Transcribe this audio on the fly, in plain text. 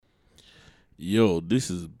Yo,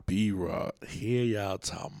 this is B-Rock. Here y'all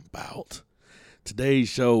talking about. Today's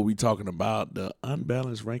show, we talking about the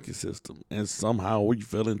unbalanced ranking system, and somehow we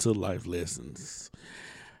fell into life lessons.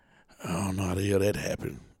 I don't know how the hell that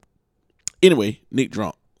happened. Anyway, Nick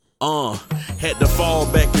drunk. Had to fall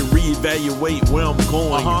back and reevaluate where I'm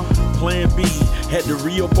going. Plan B, had to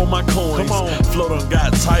re-up on my coins. Come on. Flow done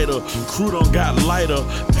got tighter, crew done got lighter.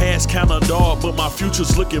 Past kinda dark, but my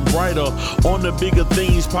future's looking brighter. On the bigger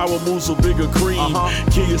things, power moves with bigger cream.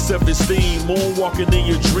 Kill your self-esteem, moonwalking in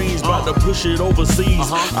your dreams. About to push it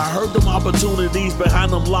overseas. I heard them opportunities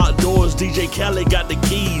behind them locked doors. DJ Khaled got the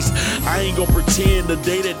keys. I ain't gonna pretend the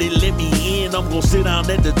day that they let me in, I'm gonna sit down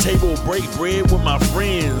at the table, break bread with my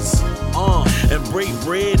friends. And break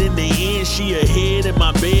bread in the end. She ahead in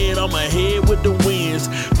my bed, I'm ahead with the winds.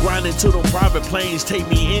 Grinding to them private planes, take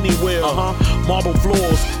me anywhere. Marble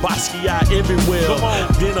floors, Basquiat everywhere.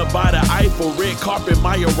 Dinner by the Eiffel, red carpet,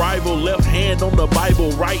 my arrival. Left hand on the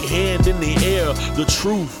Bible, right hand in the air. The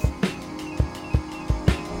truth.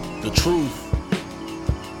 The truth.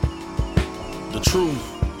 The truth.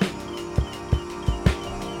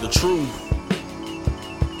 The truth.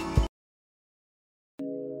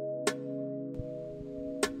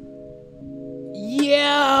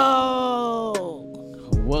 Yo!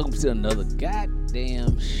 Welcome to another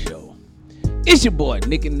goddamn show. It's your boy,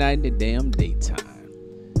 Nick and Night in the damn daytime.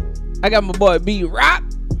 I got my boy B-Rock.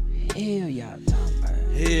 Hell y'all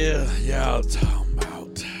talking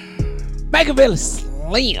about? Machiavelli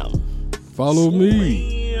Slim. Follow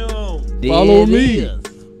me. There Follow it me. is.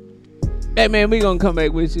 Hey man, we gonna come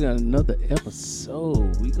back with you on another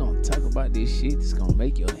episode. We gonna talk about this shit that's gonna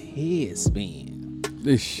make your head spin.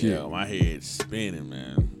 This shit. Yeah, my head's spinning,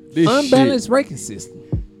 man. This Unbalanced ranking system.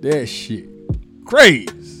 shit. That shit.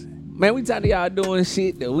 Crazy. Man, we tired of y'all doing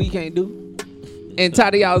shit that we can't do. And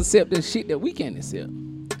tired of y'all accepting shit that we can't accept.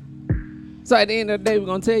 So at the end of the day, we're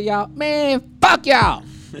gonna tell y'all, man, fuck y'all.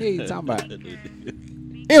 What you talking about?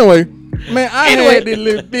 Anyway, man, I had this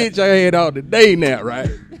little bitch I had all the day now, right?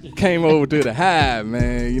 Came over to the hive,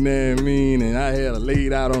 man, you know what I mean? And I had her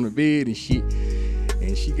laid out on the bed and shit.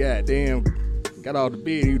 And she got off the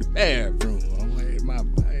bed in the bathroom. I'm like,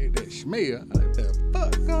 I had that smell. I like, the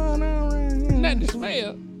fuck going on around here? Nothing to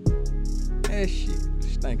smell. That shit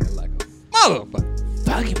stinking like a motherfucker.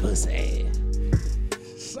 Fucking pussy.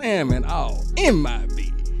 Salmon all in my bed.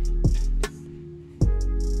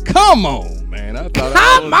 Come on, man. I thought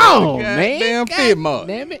Come I was on, a man. goddamn God fit mug.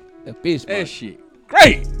 damn it. The fish That mug. shit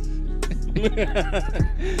great.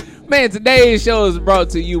 Man, today's show is brought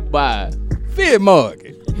to you by Fit mug.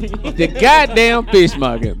 the goddamn fish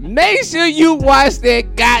market. Make sure you watch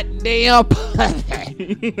that goddamn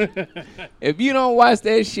pussy. If you don't watch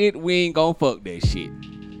that shit, we ain't gonna fuck that shit.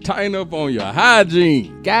 Tighten up on your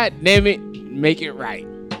hygiene. God damn it, make it right.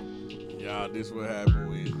 Y'all, this what happened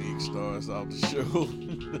when Nick starts off the show.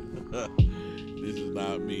 This is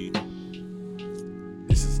not me.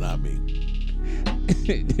 This is not me.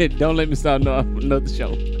 Don't let me start another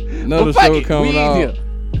show. Another Well, fuck show it. coming We in out. here.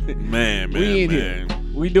 Man. We in here.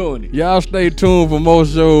 We doing it. Y'all stay tuned for more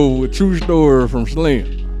shows with True Story from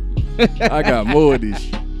Slim. I got more of this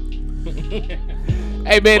shit.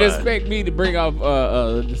 Hey man, What? expect me to bring off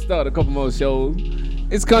to start a couple more shows.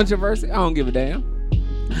 It's controversy. I don't give a damn.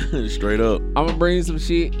 Straight up. I'm gonna bring some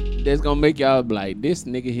shit that's gonna make y'all be like, this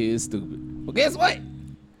nigga here is stupid. But guess what?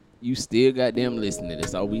 You still goddamn listening.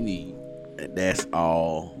 That's all we need. And that's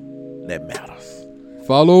all that matters.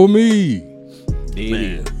 Follow me. There it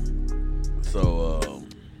Man. is. So,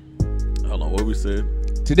 hold on, what we said?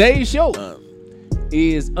 Today's show Uh,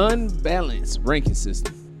 is unbalanced ranking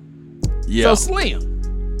system. yeah. So Slim,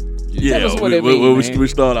 yeah, tell us what it mean, man. we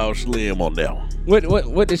start out slim on that one.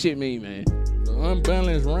 what does shit mean, man? The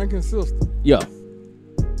unbalanced ranking system. Yeah.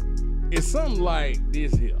 It's something like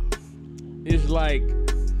this here. It's like,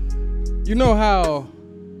 you know how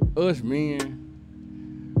us men,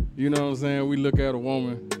 you know what I'm saying, we look at a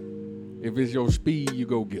woman, if it's your speed, you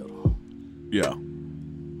go get her. Yeah.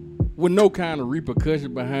 With no kind of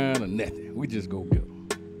repercussion behind or nothing. We just go get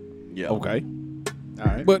her. Yeah. Okay. All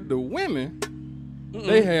right. But the women,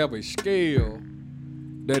 they have a scale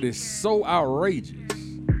that is so outrageous.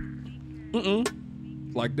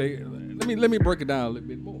 Like let me break it down a little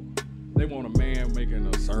bit more. They want a man making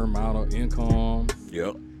a certain amount of income.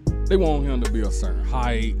 Yep. They want him to be a certain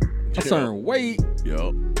height, a certain weight.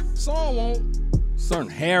 Yep. Some want certain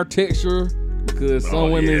hair texture because some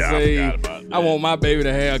Oh, women yeah, I say, forgot about that. I want my baby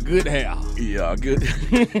to have good hair. Yeah, good.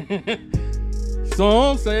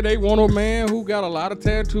 Some say they want a man who got a lot of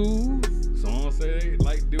tattoos. Some say they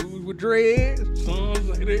like dudes with dreads. Some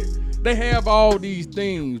say they have all these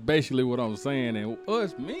things, basically what I'm saying. And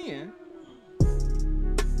us men,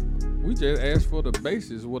 We just ask for the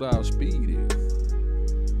basis what our speed is.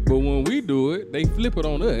 But when we do it, they flip it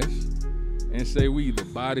on us and say we either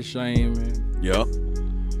body shaming. Yep.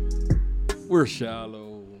 We're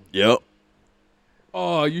shallow. Yep.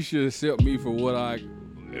 Oh, you should accept me for what I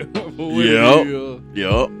for what Yep. it is.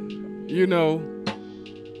 Yep. You know.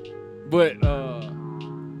 But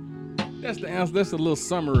that's the answer. That's a little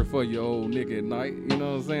summary for you, old nigga at night. You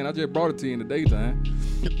know what I'm saying? I just brought it to you in the daytime.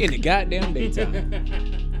 In the goddamn daytime.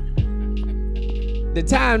 The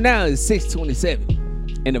time now is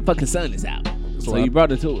 6:27, and the fucking sun is out. So you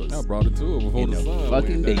brought it to us. I brought it to her before in the the sun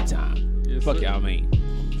fucking went down. daytime. Yes, Fuck sir. y'all mean.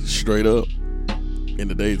 Straight up in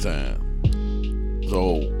the daytime.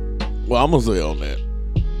 So, well, I'm gonna say on that.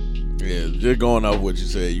 Yeah, just going off what you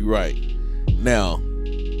said, you're right. Now,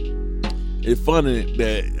 it's funny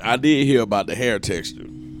that I did hear about the hair texture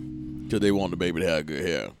because they want the baby to have good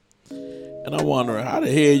hair, and I wonder how the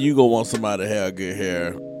hell you gonna want somebody to have good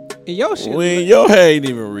hair And your shit. when your hair ain't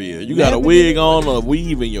even real. You got a wig on or a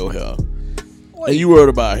weave in your hair, and you worried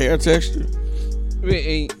about hair texture.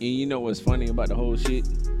 And you know what's funny about the whole shit?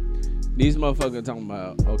 These motherfuckers talking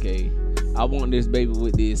about, okay, I want this baby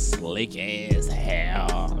with this slick ass hair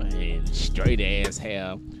and straight ass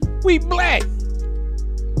hair. We black.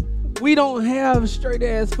 We don't have straight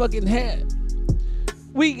ass fucking hair.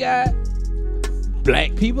 We got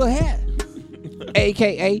black people hair,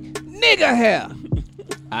 aka nigga hair.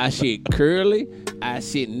 Our shit curly, our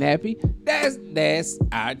shit nappy. That's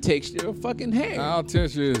our texture of fucking hair. Our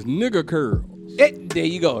texture is nigga curls. There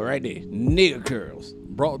you go, right there. Nigga curls.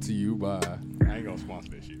 Brought to you by, I ain't gonna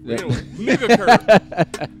sponsor that shit. Yeah. Anyway, nigga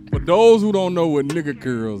curls. For those who don't know what nigga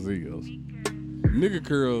curls is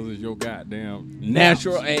your goddamn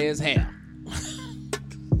Natural ass hair.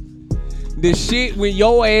 The shit when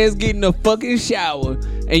your ass get in the fucking shower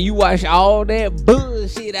and you wash all that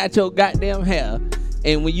bullshit out your goddamn hair,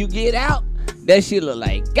 and when you get out, that shit look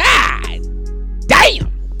like God damn.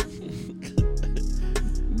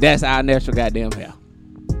 That's our natural goddamn hair.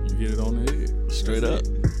 You hit it on the head. Straight up.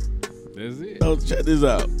 That's it. Oh, check this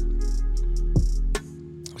out.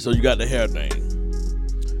 So you got the hair thing.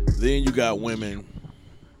 Then you got women.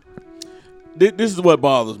 This is what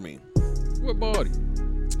bothers me. What body?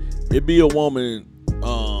 It be a woman.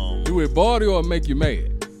 Do it body or make you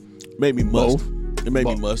mad? Make me must. It make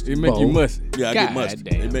me It musty. make you Both. musty. Yeah, I God get musty.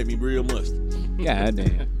 damn. It make me real musty. God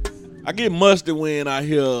damn. I get musty when I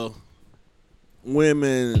hear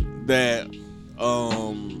women that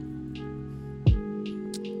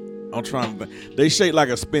I'm trying to think. They shake like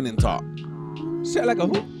a spinning top. Shit like a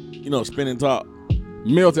who? You know, spinning top.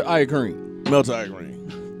 Melted ice cream. Melted ice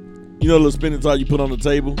cream. You know the little spinning top you put on the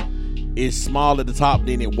table? It's small at the top,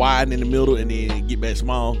 then it widen in the middle, and then it get back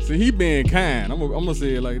small. See, he being kind. I'm gonna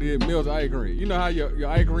say it like this: melted ice cream. You know how your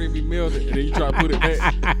ice cream be melted, and then you try to put it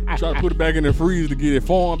back, try to put it back in the freezer to get it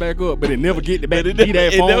formed back up, but it never get the back. Be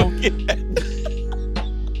that form.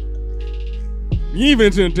 You ain't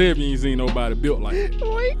even tell me you ain't seen nobody built like that.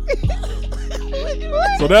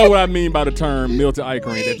 So that's what I mean by the term melted ice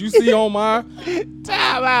cream that you see on my.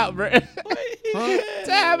 Time out, bro. Time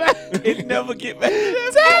out. It never get back to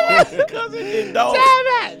that form because it don't. Time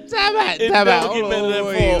out. It Time never out. get better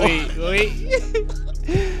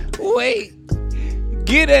than Wait.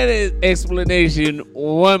 Get that explanation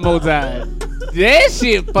one more time. That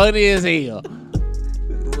shit funny as hell.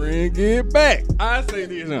 Bring it back. I say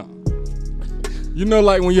this now. You know,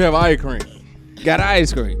 like when you have ice cream. Got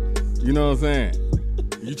ice cream. You know what I'm saying?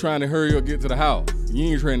 You trying to hurry up, get to the house.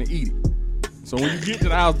 You ain't trying to eat it. So when you get to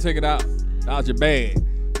the house, take it out your bag.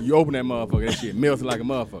 You open that motherfucker. That shit melted like a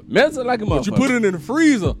motherfucker. Melted like a motherfucker. But you put it in the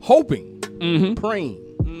freezer, hoping,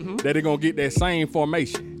 praying that it gonna get that same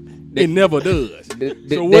formation. It never does. So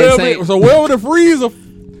wherever the freezer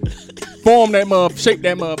form that motherfucker, shake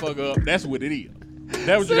that motherfucker up, that's what it is.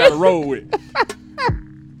 That's what you gotta roll with.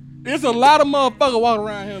 It's a lot of motherfuckers walking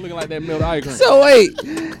around here looking like that melted ice cream. So wait,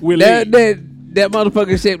 With that legs.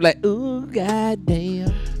 motherfucker shaped like, ooh, goddamn.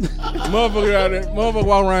 Motherfucker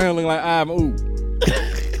walking around here looking like Ivan Ooh.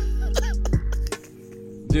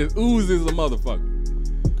 Just oozes a motherfucker.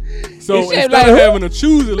 So It's shaped instead like of who? having a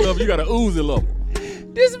choosy level, you got a oozy level.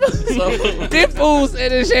 This fool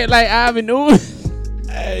said this shit like Ivan Ooh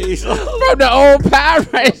Hey, so from the old Power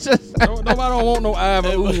Rangers. Nobody don't want no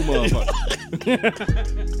Ivan Ooh motherfucker.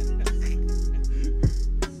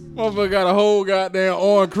 Motherfucker got a whole goddamn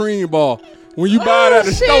orange cream ball. When you buy it at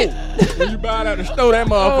the shit. store, that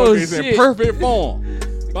motherfucker is in shit. perfect form.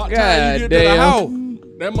 By the time you get to the Goddamn. house,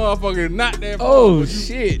 that motherfucker is not that form. Oh, But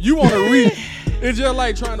shit. You want to read. It's just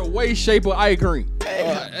like trying to waist shape an ice cream.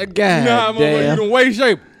 God You know how motherfucker, you damn. can waist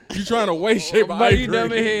shape. You trying to waist shape an But ice you cream.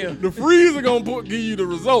 dumb in hell. The freezer gonna give you the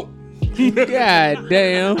result. God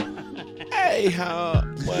damn. Hey,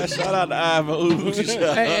 well, shout out to Ivan Ooze.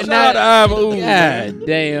 Hey, Shout out to Ivan Ooze. God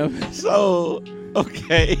damn. So,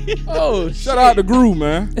 okay. Oh, Shout out to Gru,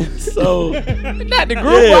 man. So, not the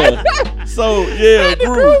group. yeah. So, yeah,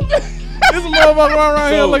 Gru. This motherfucker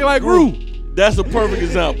around here looking like Gru. That's a perfect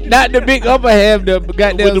example. Not the big upper half, the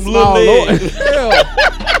goddamn With them small little lower. legs.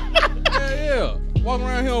 Yeah. Walking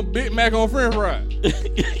around here on Big Mac on French fries.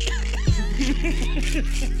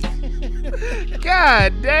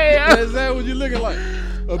 God damn. That's that what you looking like?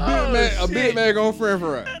 A Big Mac on French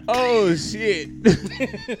fries. Oh shit.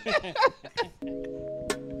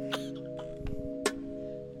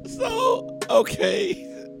 So, okay.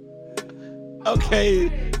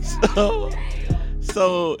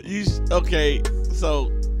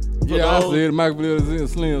 So, Yeah, I said it. Michael Bledsoe and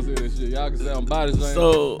Slim said that shit. Y'all can say I'm body shaming.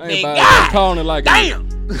 So, I ain't body calling it like damn.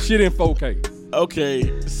 Shit in 4K.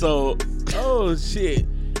 okay, so, Oh shit.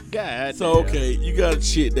 God. so okay, you got a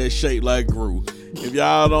chick that's shaped like Gru. If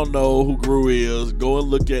y'all don't know who Gru is, go and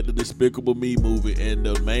look at the Despicable Me movie, and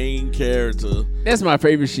the main character, That's my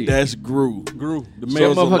favorite shit. that's Gru. Gru, the So man.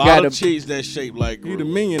 there's a motherfucker lot got of a- chicks that's shaped like He the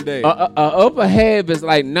Gru. minion dad. upper half is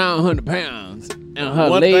like 900 pounds, and her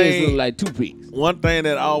One legs thing- look like toothpicks. One thing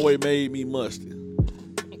that always made me musty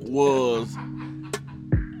was,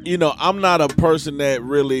 I'm not a person that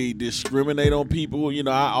really discriminate on people.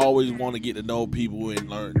 I always want to get to know people and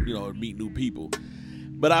learn, meet new people.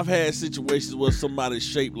 But I've had situations where somebody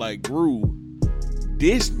shaped like Gru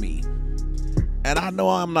dissed me, and I know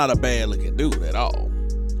I'm not a bad looking dude at all.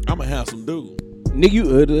 I'm a handsome dude. Nigga, you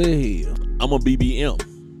ugly as hell. I'm a BBM.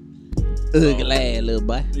 Ugly ass little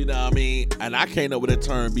boy. You know what I mean? And I came up with that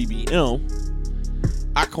term BBM.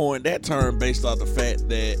 I coined that term based off the fact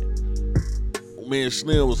that me and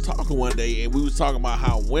Slim was talking one day, and we was talking about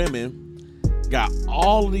how women got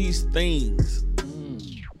all these things.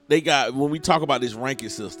 They got, when we talk about this ranking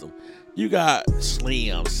system, you got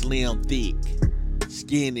slim, thick,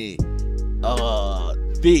 skinny,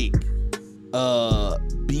 thick,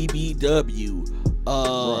 BBW.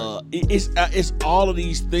 Right. It's all of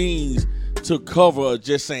these things to cover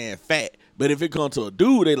just saying fat. But if it comes to a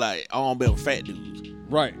dude, they like, I don't mess with fat dudes.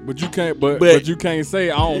 Right, but you can't. But you can't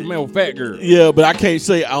say I don't mess with fat girls. Yeah, but I can't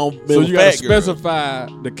say I don't mess So with you gotta fat girls. specify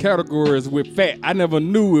the categories with fat. I never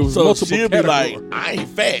knew it was So multiple she'll be categories. like, I ain't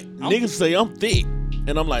fat. Niggas say I'm thick.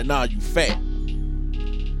 And I'm like, nah, you fat.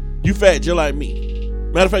 You fat just like me.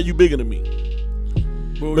 Matter of fact, you bigger than me.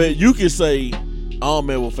 But you can say, I don't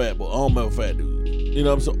mess with fat boy. I don't mess with fat dudes. You know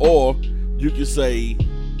what I'm saying? Or you can say,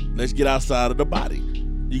 let's get outside of the body.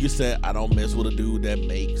 You can say, I don't mess with a dude that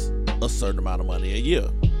makes a certain amount of money a year.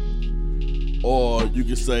 Or you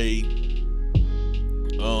can say,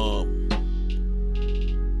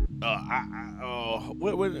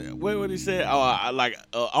 what he say? Oh,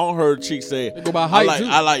 I don't heard a chick say, They go by height, too.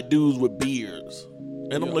 I like dudes with beards.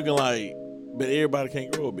 And I'm looking like, but everybody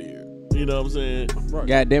can't grow a beard. You know what I'm saying? Right.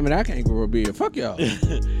 God damn it, I can't grow a beard. Fuck y'all.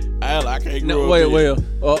 I can't grow No, a wait, beard.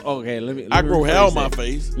 okay. Let me. I grow hair on rephrase my that.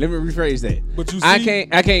 face. Let me rephrase that. But you I see-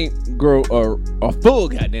 can't grow a full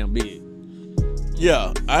goddamn beard.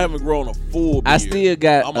 Yeah, I haven't grown a full beard. I still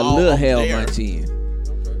got I'm a little I'm hair on there. my chin.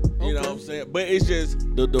 You know what I'm saying? But it's just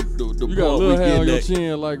the You got a point little we hair on getting your at.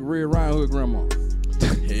 chin like Red Riding Hood grandma.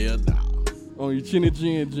 Hell no. On your chinny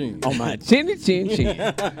chin. On my chinny chin.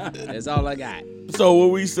 That's all I got. So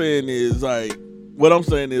what we saying is like, what I'm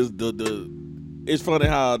saying is it's funny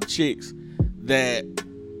how the chicks that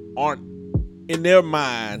aren't in their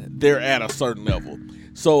mind, they're at a certain level.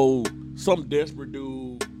 So some desperate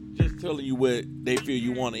dude just telling you what they feel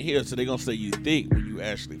you want to hear, so they're gonna say you thick when you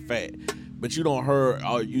actually fat. But you don't heard,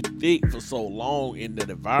 oh, you thick for so long in the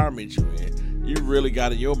environment you in, you really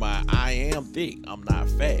got in your mind, I am thick, I'm not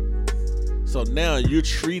fat. So now you're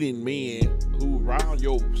treating men who around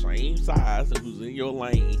your same size and who's in your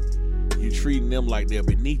lane, you're treating them like they're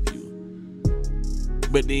beneath you.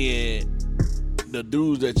 But then the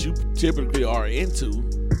dudes that you typically are into,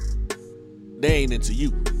 they ain't into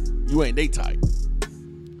you. You ain't they type.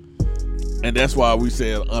 And that's why we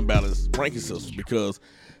said unbalanced ranking system, because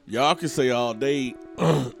y'all can say all day,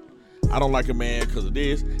 I don't like a man because of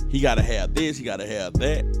this. He got to have this. He got to have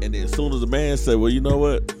that. And then as soon as a man say, well, you know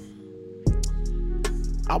what?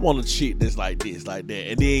 I want a chick that's like this, like that.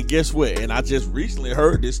 And then guess what? And I just recently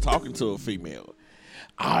heard this talking to a female.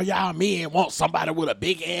 All y'all men want somebody with a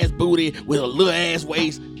big ass booty, with a little ass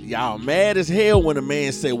waist. Y'all mad as hell when a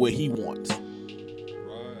man say what he wants.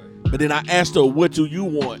 But then I asked her, what do you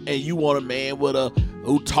want? And you want a man with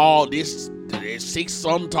who tall, this 6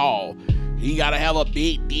 something tall. He gotta have a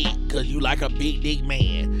big dick, cause you like a big dick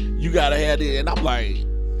man. You gotta have this. And I'm like,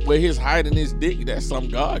 With his height and his dick, that's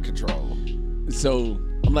something God control. So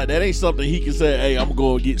I'm like, that ain't something he can say, hey, I'm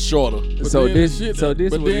going to get shorter. But so then this the shit- so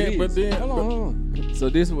this but what then, it is. But then, hold on. So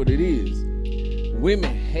this is what it is.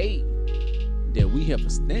 Women hate that we have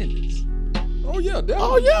standards. Oh yeah, definitely.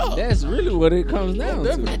 Oh, yeah. That's really what it comes down to.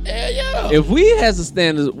 definitely. Yeah. If we has a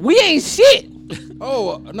standards, we ain't shit.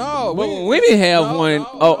 Oh no, But we- when women have no, one, no,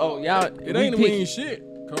 oh, no. y'all, It we ain't picky. mean shit.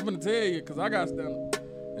 I'm gonna tell you, cause I got standards,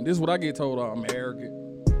 and this is what I get told. I'm arrogant.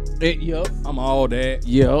 Yup. I'm all that.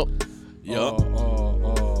 Yup. Yup.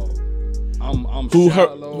 I'm Who hurt?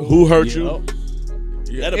 shallow. Who hurt Yup.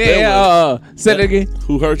 you? That a big one. Yeah, say that again.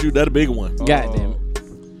 Who hurt you? That a big one. God damn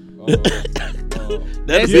it. That a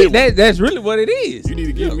That's, big it, that's really what it is. You need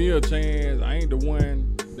to give me a chance. I ain't the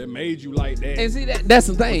one that made you like that. And see, that's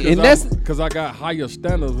the thing. And that's because I got higher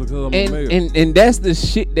standards because I'm a male. and that's the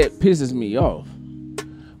shit that pisses me off.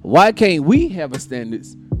 Why can't we have a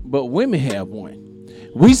standards, but women have one?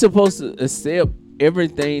 We supposed to accept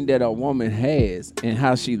everything that a woman has and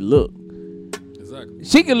how she look. Exactly.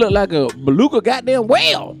 She can look like a beluga goddamn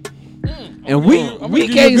whale, and we I'ma we give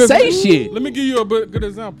you a can't good- say shit. Let me give you a good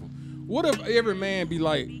example. What if every man be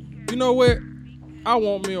like, you know what? I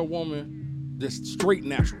want me a woman that's straight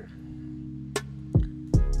natural.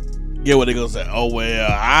 Get what they gonna say? Oh well,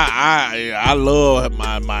 I love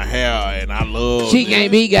my hair and I love. She this.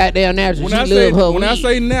 can't be goddamn natural. When She I love say her when I weed.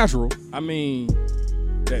 say natural, I mean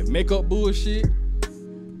that makeup bullshit.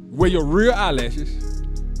 Wear your real eyelashes.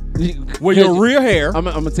 Wear your real hair. I'm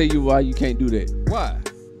gonna tell you why you can't do that. Why?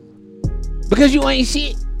 Because you ain't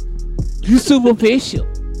shit. You superficial.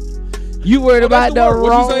 You worried Oh, that's about the the word.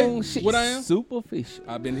 What'd you wrong say? shit. What I am? Superficial.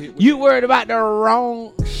 I've been hit with You worried about the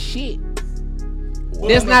wrong shit.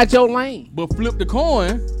 That's not your lane. But flip the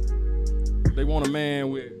coin. They want a man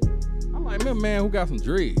with. I like me a man who got some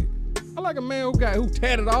dread. I like a man who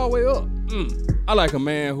tatted all the way up. I like a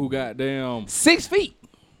man who got damn. 6 feet.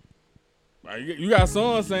 You got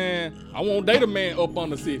someone saying I won't date a man up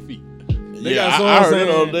under 6 feet. They Yeah, got I heard someone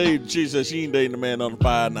that other saying- day. She said she ain't dating a man under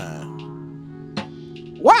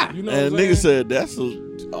 5'9". Why? You know And what I'm nigga saying? said that's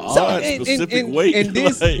a odd specific weight. And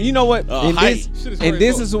this, like, you know what? And height. this, Shit is and crazy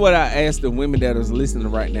this up. is what I asked the women that is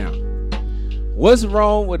listening right now. What's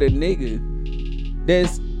wrong with a nigga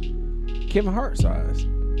that's Kevin Hart size?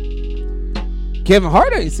 Kevin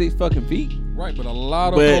Hart ain't 6 fucking feet. Right, but a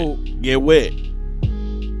lot of But folk, get what?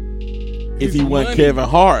 If his he wasn't money- Kevin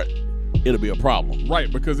Hart, it'll be a problem.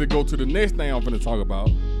 right, because it go to the next thing I'm finna talk about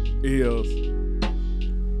is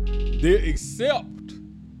they accept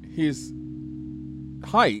his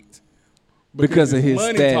height Because of his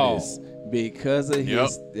money status. tall. Because of Yep.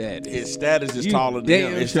 his status. His status is You taller than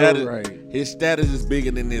damn him. His sure status, right. his status is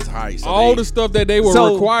bigger than his height. So All they, the stuff that they would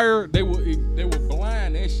So- require, they would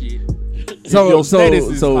blind that shit. So your status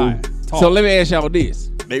is high, tall. so let me ask y'all this.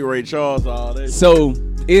 they Ray Charles all that. So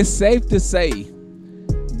it's safe to say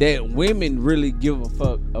that women really give a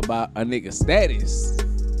fuck about a nigga's status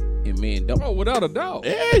and men don't. Oh, without a doubt.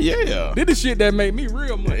 Yeah. Did the shit that made me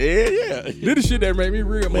real musty. Yeah. Did the shit that made me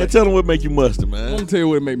real Man, musty. tell them what make you musty, I'm man. gonna tell you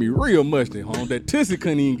what made me real musty, home. That Tissy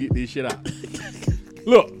couldn't even get this shit out.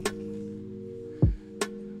 Look.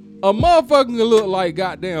 A motherfucker can look like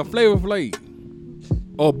goddamn Flavor Flav.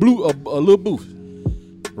 Or a little Boost.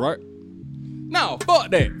 Right? No,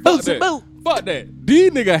 fuck that. Fuck Bootsy that. Boot. Fuck that.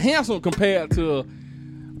 These nigga handsome compared to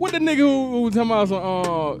what the nigga who was talking about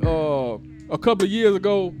some, a couple of years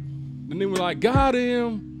ago. The nigga was like, got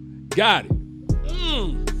him.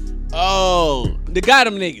 Oh, The got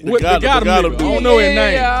him nigga. What got the got him him nigga? dude. I don't know his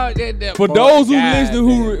name. For those who listen,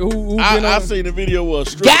 who been I on, seen the video where a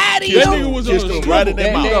strip Got him. kissed that him- nigga was on kissed the him strip right in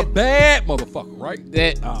their club. mouth. A bad motherfucker, right?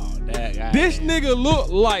 that guy. This nigga look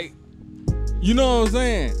like, you know what I'm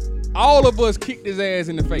saying? All of us kicked his ass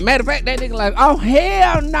in the face. Matter of fact, that nigga like, oh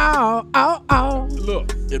hell no. Oh.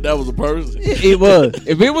 Look, If that was a person, It was.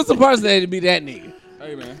 If it was the person, it'd be that nigga.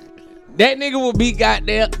 hey man. That nigga would be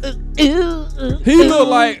goddamn. He look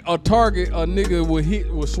like a target a nigga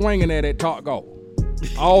was swinging at Top Golf.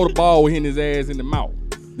 All the ball was hitting his ass in the mouth.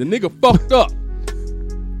 The nigga fucked up.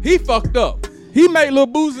 He fucked up. He made Lil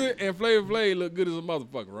Boosie and Flavor Flav look good as a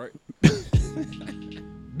motherfucker, right?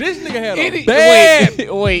 This nigga had a bad.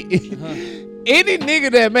 Wait. Any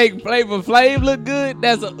nigga that make Flavor Flav look good,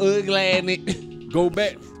 that's an ugly ass nigga. Go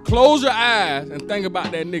back, close your eyes, and think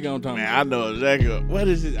about that nigga I'm talking man, about. I know exactly. What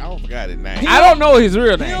is it? I don't forgot his name. I don't know his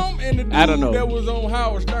real name. Him and the dude I don't know. that was on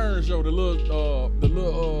Howard Stern show, the little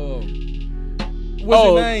what's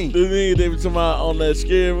his name? The nigga they were talking about on that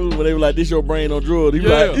scary movie when they were like, "This your brain on drugs." He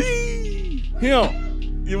was Yeah. like,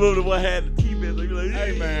 Him. "You remember the one had the T-man?" He was like,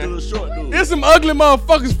 Hey, man. the short dude." It's some ugly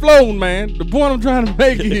motherfuckers floating, man. The point I'm trying to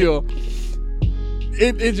make here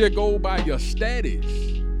it just go by your status.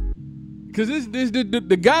 Cause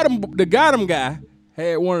the Gotham guy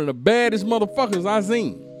had one of the baddest motherfuckers I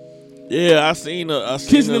seen. Yeah, I seen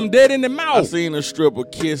Kissing him dead in the mouth. I seen a stripper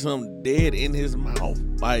kiss him dead in his mouth.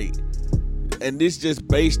 Like, and this just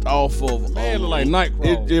based off of Man, look like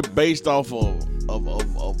Nightcrawler. It based off of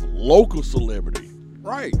local celebrity.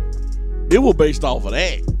 Right. It was based off of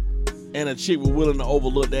that. And a chick was willing to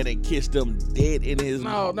overlook that and kiss them dead in his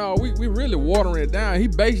mouth. No, we really watering it down. He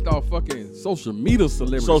based off fucking social media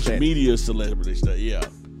celebrity. Social media celebrity stuff, yeah.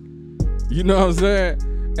 You know what I'm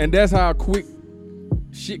saying? And that's how quick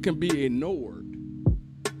shit can be ignored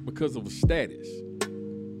because of status.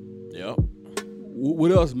 Yep.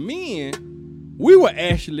 With us men, we would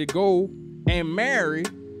actually go and marry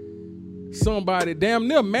somebody, damn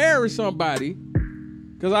near marry somebody,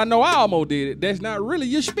 because I know I almost did it. That's not really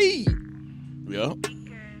your speed. Yep.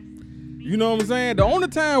 You know what I'm saying? The only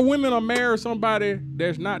time women are marry somebody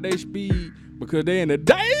that's not their speed because they're in the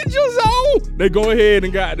danger zone, they go ahead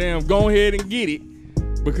and go ahead and get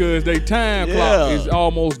it because their time clock is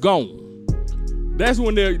almost gone. That's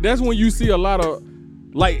when you see a lot of,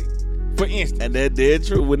 like, for instance. And that's dead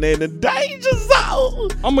true. When they're in the danger zone,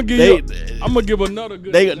 I'm gonna give another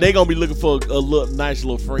good. They gonna be looking for a nice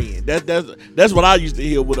little friend. That's what I used to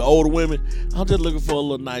hear with the older women. I'm just looking for a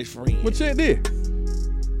little nice friend. But check this.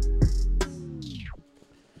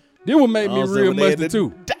 This would make me real musty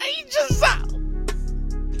too. Danger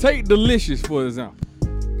zone. Take Delicious for example.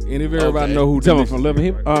 And if everybody know who Tell me Delicious from Love and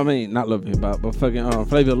Hip. I mean, not Love and Hip Hop, but fucking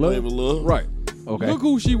Flavor of Love. Flavor of Love. Right. Okay. Look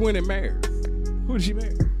who she went and married. Who did she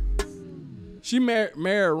marry? She married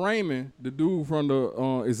Raymond, the dude from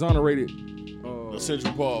the exonerated. The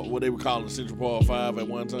Central Park, what they would call the Central Park 5 at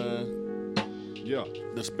one time. Yeah.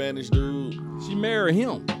 The Spanish dude. She married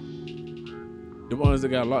him. The ones that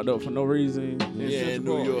got locked up for no reason. In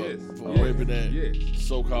New York. Yes. For raping that.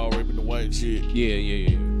 So-called raping the white chick. Yeah.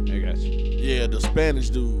 I got you. Yeah, the Spanish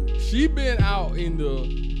dude. She been out in the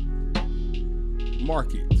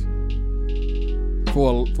market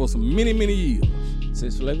for some many years.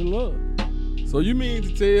 Since Flavor of Love. So you mean to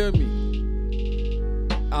tell me,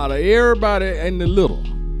 out of everybody and the little,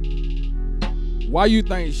 why you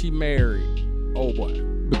think she married old boy?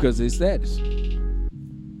 Because his status.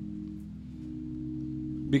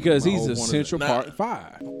 Because he's a one of Central the- Park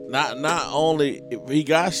 5. Not only if he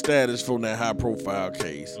got status from that high profile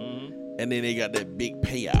case, and then they got that big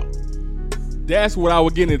payout. That's what I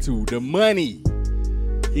was getting into. The money.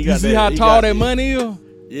 He You got see how he tall got- that money is?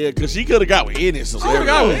 Yeah, because she could have got with any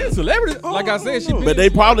celebrity. Celebrity. Like I said, she But they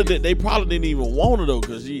probably didn't even want her though,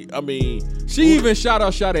 because she even shot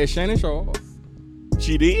her shot at Shannon Sharp.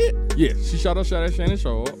 She did? Yeah, she shot her shot at Shannon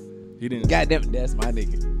Sharp. He didn't. Goddamn, that's my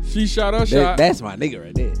nigga. She shot her shot. That's my nigga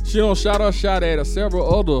right there. She don't shot her shot at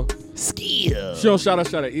several other. Skill. She don't shot her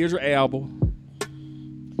shot at Idris Elba.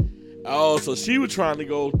 Oh, so she was trying to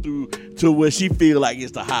go through to where she feel like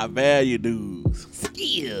it's the high value dudes.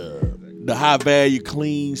 Skill. The high value,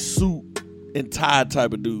 clean suit and tie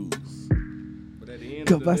type of dudes. But at the end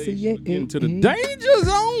Cause of the I day, said, she yeah, was getting to yeah, the yeah. danger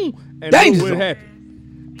zone. And Danger that's what zone.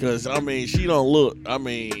 happened. Cause she don't look.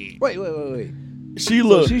 Wait. She So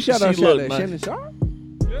look. she shot her shot look at nice. Shannon Sharp?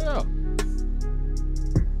 Yeah.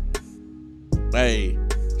 Hey,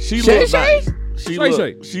 she Shay look Shay? nice.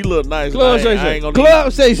 Shay. She look nice. Club I Shay ain't Shay. gonna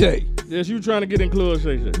Club Shay Shay. Yeah, she was trying to get in Club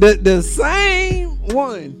Shay Shay. The same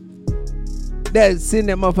one that's sitting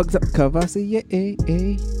that motherfucker. Cause I said, yeah.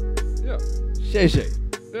 Yeah. Shay Shay.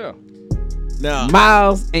 Yeah. Now,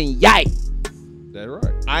 Miles and Yike. That's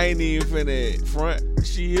right. I ain't even finna front.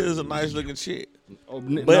 She is a nice looking chick. Oh,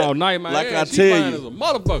 But no, Night My like ass, I she tell fine you- as a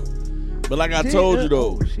motherfucker. But like I told you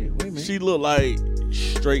though, Oh, shit. Wait a minute. she look like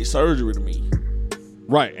straight surgery to me.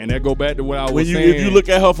 Right, and that go back to what I was When saying. if you look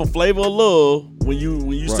at her from Flavor of Love, when you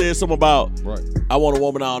Right. said something about Right, I want a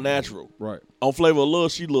woman all natural. right, On Flavor of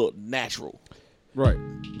Love, she look natural. right.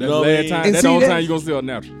 That's know the what I last mean? time. And That's see, the only that- time you gonna see her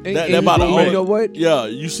natural. And- That and about the you only. know what? Yeah,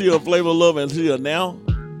 you see her Flavor of Love and see her now,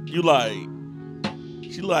 you like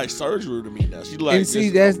she like surgery to me now. She like And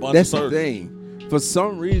see, just a bunch that's of the surgery. thing. For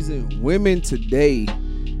some reason, women today,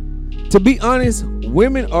 to be honest,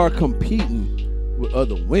 women are competing with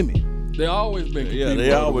other women. They always been competing. Yeah, they with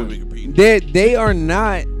other always women. be competing. They are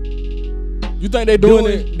not You think they doing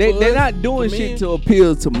doing it? They're for not us, doing for shit men? to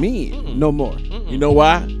appeal to men no more. You know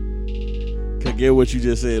why? Cause get what you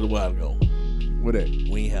just said a while ago. What that?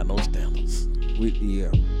 We ain't have no standards,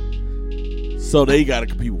 Yeah. so they gotta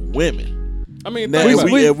compete with women. I mean, Now, think if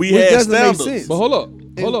about we, it. if we which had doesn't make standards, sense. But hold up.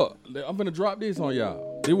 I'm gonna drop this on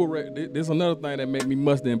y'all. This another thing that make me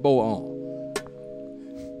must and bow on.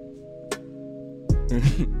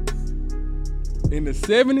 In the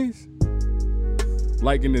 70s,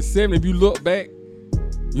 Like in the 70s, if you look back,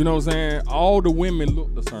 you know what I'm saying? All the women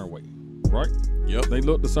looked a certain way, right? Yep. They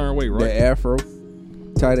looked a certain way, right? The afro,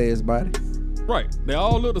 tight ass body. Right. They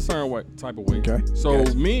all look the same way, type of way. Okay. So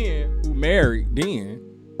Gotcha. men who married then,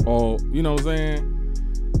 or you know what I'm saying,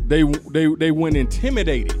 they went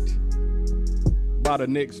intimidated by the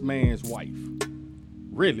next man's wife.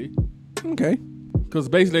 Really? Okay. Because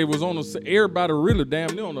basically it was on everybody really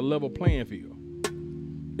damn near on a level playing field.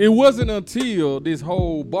 It wasn't until this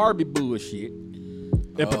whole Barbie bullshit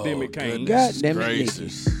epidemic came. God damn it,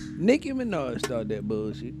 gracious. Nicki Minaj started that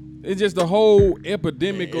bullshit. It's just the whole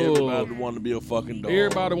epidemic Everybody of want to be a fucking doll.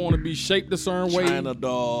 everybody want to be shaped a certain way. China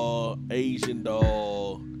doll, Asian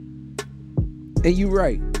doll. And you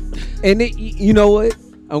right. And you know what?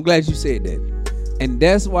 I'm glad you said that. And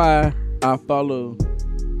that's why I follow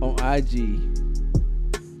on IG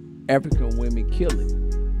African Women Killing.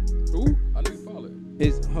 Ooh, I need to follow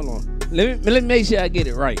it. Hold on. Let me make sure I get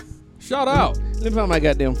it right. Shout out. Let me find my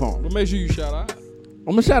goddamn phone. But make sure you shout out.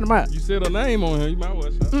 I'm gonna shout him out. You said a name on here. You might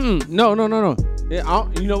well shout out. No. Yeah,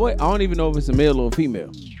 you know what? I don't even know if it's a male or a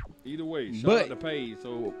female. Either way, shout But- out the page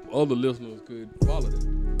so other listeners could follow it.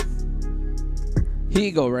 Here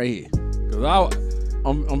you go, right here. Because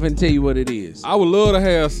I'm gonna tell you what it is. I would love to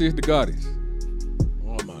have Sister Goddess.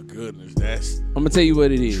 Oh my goodness, that's I'm gonna tell you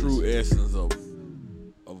what it is. true essence of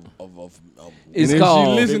It's and if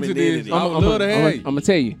called. she listen to this, femininity. I would love to have you. I'm gonna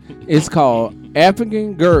tell you. It's called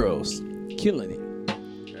African Girls Killing It.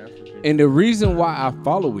 And the reason why I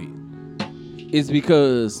follow it is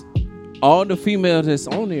because all the females that's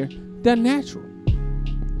on there, they're natural.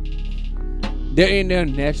 They're in their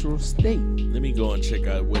natural state. Let me go and check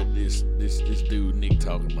out what this dude Nick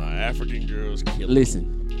talking about. African girls killing.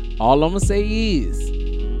 Listen, all I'm gonna say is,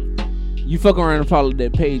 you fuck around and follow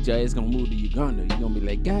that page, y'all, it's gonna move to Uganda. You're gonna be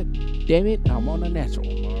like, God damn it, I want a natural.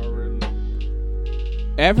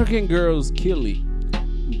 African Girls Kill It.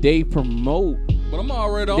 They promote. But I'm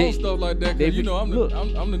already on stuff like that they because you know I'm look. the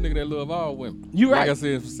nigga that love all women. You right. Like I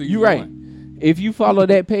said, for season You right. 1. If you follow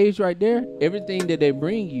that page right there, everything that they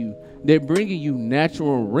bring you, they're bringing you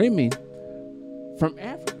natural women from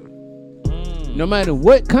Africa. No matter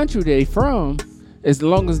what country they from, as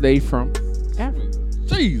long as they from Africa.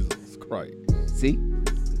 Jesus Christ. See?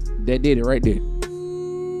 That did it right there.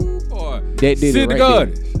 Boy, That did it Sister right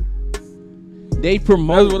Goddess. They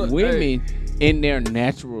promote That's what I- women in their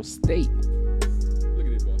natural state. Look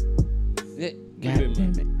at this boy. God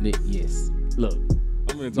damn it. Yes. Look.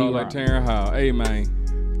 I'm gonna talk You like are. Terrence Howell. Hey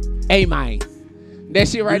man. Hey, man. That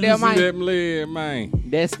shit right there, You see man. that leg, man.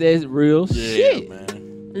 That's real Yeah, shit.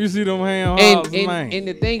 man. You see them ham hogs, man. And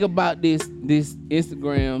the thing about this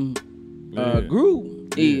Instagram Yeah.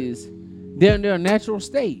 group is they're in their natural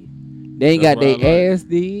state. They ain't That's got their what I like. ass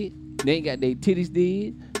did. They ain't got their titties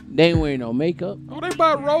did. They ain't wearing no makeup. Oh, they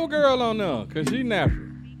bought Roll Girl on there because she natural.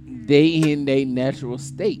 They in their natural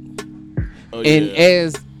state. Oh, And yeah.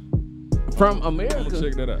 as from I'm gonna America,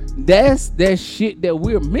 check that out. that's that shit that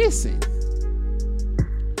we're missing.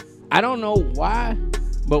 I don't know why,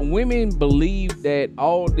 but women believe that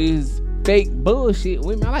all this fake bullshit.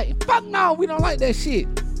 Women are like, fuck no, we don't like that shit.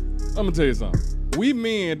 I'm gonna tell you something. We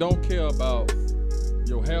men don't care about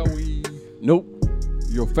your hair weave, Nope.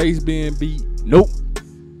 your face being beat, Nope.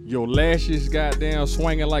 your lashes goddamn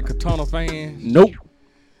swinging like katana fans, Nope.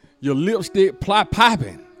 your lipstick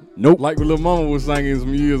popping. Nope. Like what Lil Mama was singing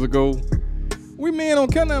some years ago. We men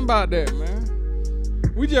don't care nothing about that,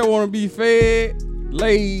 man. We just want to be fed,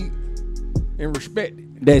 laid, and respected.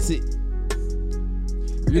 That's it.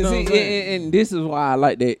 You know See, what I'm saying? and this is why I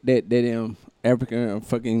like that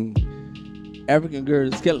African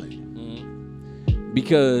girls killing it.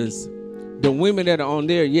 Because the women that are on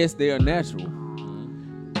there, yes, they are natural.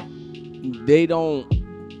 They don't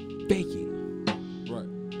fake it.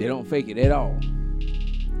 Right. They don't fake it at all.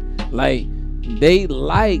 Like, they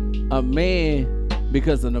like a man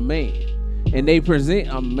because of the man. And they present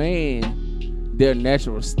a man their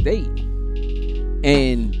natural state.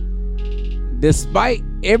 And despite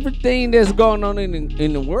everything that's going on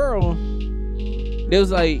in the world, they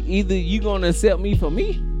was like, either you gonna accept me for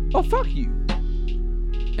me or fuck you.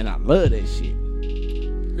 And I love that shit.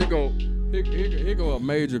 Here go a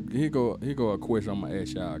major. Here go a question I'm gonna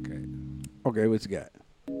ask y'all, okay? Okay, what you got?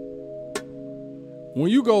 When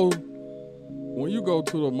you go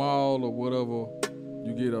to the mall or whatever,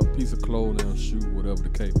 you get a piece of clothing, a shoe, whatever the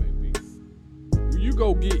case may be. Do you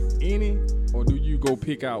go get any, or do you go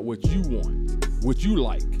pick out what you want, what you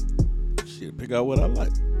like? Shit, pick out what I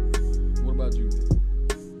like. What about you?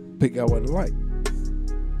 Pick out what I like.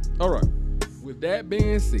 All right. With that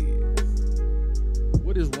being said,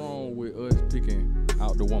 what is wrong with us picking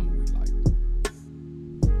out the woman we like?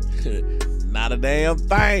 Not a damn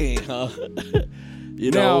thing, huh?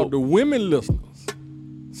 You Now, know, the women listeners,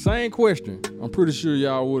 same question. I'm pretty sure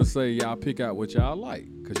y'all would say y'all pick out what y'all like,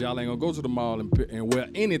 because y'all ain't going to go to the mall and wear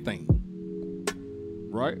anything.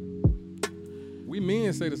 Right? We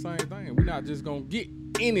men say the same thing. We're not just going to get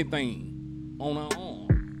anything on our own.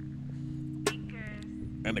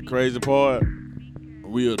 and the crazy part,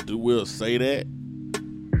 we'll say that,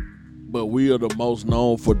 but we are the most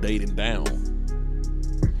known for dating down.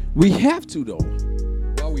 We have to though.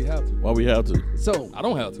 Why we have to? Why we have to? So I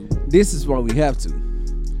don't have to. this is why we have to.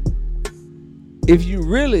 If you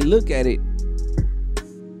really look at it,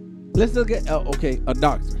 let's look at a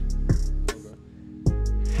doctor.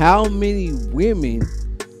 How many women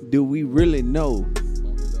do we really know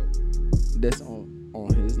that's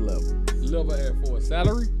on his level? Level at for a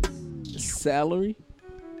salary? Salary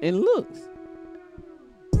and looks.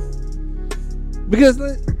 Because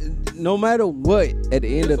no matter what, at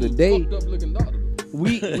the end of the day, Fucked up looking doctor.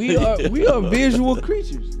 we are visual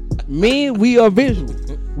creatures. Men, we are visual.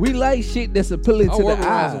 We like shit that's appealing I to the work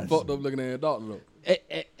around some eyes. fucked up looking ass doctor though.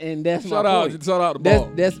 And that's Shout my out, point. shout out to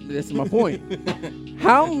Bob. That's my point.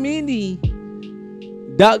 How many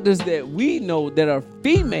doctors that we know that are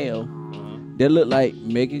female that look like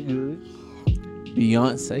Megan Good,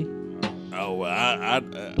 Beyonce, Oh, well, I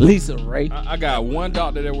Lisa Ray? I got one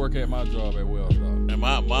doctor that work at my job at Wells Doctor. and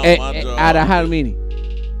my job. Out of how many?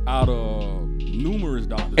 Out of numerous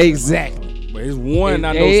doctors. Exactly. But it's one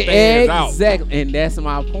I know stands out. Exactly, and that's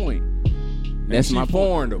my point. That's she my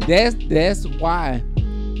foreign, point. though. That's why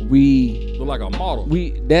we Look like a model.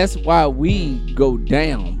 That's why we go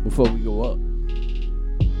down before we go up.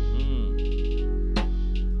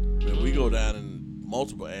 Man, we go down in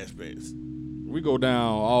multiple aspects. We go down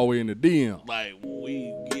all the way in the DM. Like when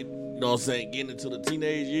we get, you know what I'm saying, getting into the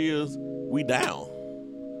teenage years, we down.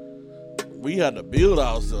 We had to build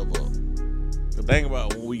ourselves up. The thing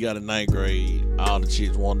about when we got in 9th grade, all the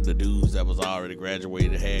chicks wanted the dudes that was already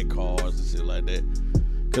graduated, had cars and shit like that,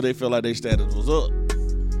 because they felt like their status was up.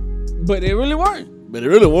 But they really weren't. But it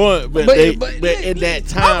really wasn't. But in that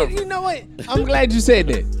time, You know what? I'm glad you said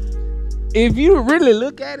that. If you really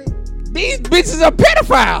look at it, these bitches are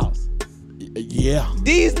pedophiles. yeah.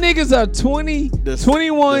 These niggas are 20, The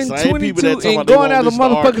 21, same people that 22, talking and about they going won't out of listen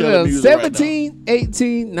to R. Kelly motherfuckers music right 17,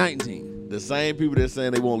 18, 19. The same people that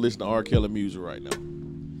saying they won't listen to R. Kelly music right now.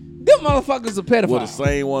 Them motherfuckers are pedophiles. Well, the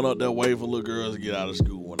same one up there waiting for little girls to get out of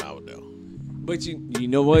school when I was there. But you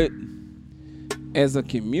know what? As a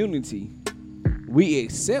community, we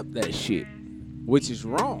accept that shit, which is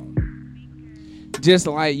wrong. Just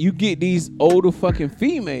like you get these older fucking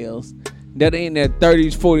females that are in their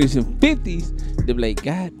 30s, 40s, and 50s, they be like,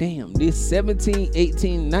 God damn, this 17,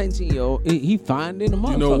 18, 19-year-old, he fine in the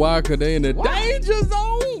motherfucker. You know why? Because they in the Why? danger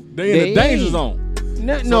zone. They in They the danger ain't. zone.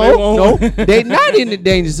 No, So no, they they not in the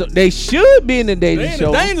danger zone. They should be in the danger They in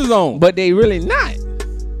zone. the danger zone. But they really not.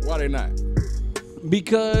 Why they not?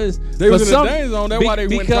 Because They was in the danger zone. That's why they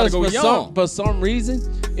went and tried to go young. For some reason,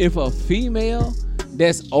 if a female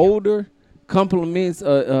that's older compliments,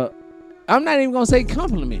 I'm not even gonna say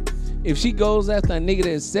compliment. If she goes after a nigga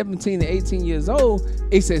that's 17 to 18 years old,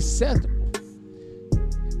 it's acceptable.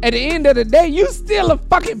 At the end of the day, you still a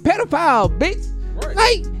fucking pedophile, bitch. Right.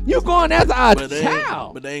 Like you going after a But they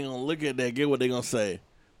child. ain't gonna look at that. Get what they gonna say?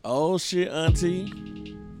 Oh shit,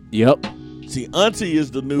 auntie. Yep. See, auntie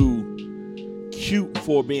is the new cute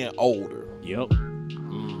for being older. Yep.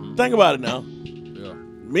 Think about it now. Yeah.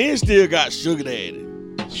 Men still got sugar daddy,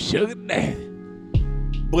 Sugar daddy.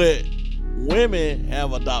 but women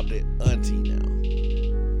have adopted auntie now.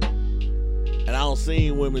 And I don't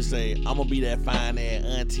see women say, "I'm gonna be that fine ass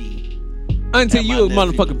auntie." Until And you my a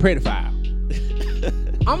nephew. motherfucking pedophile.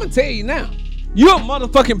 I'm gonna tell you now. You're a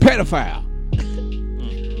motherfucking pedophile.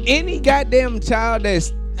 Any goddamn child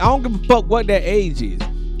that's, I don't give a fuck what their age is.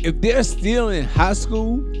 If they're still in high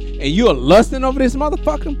school and you're lusting over this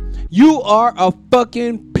motherfucker, you are a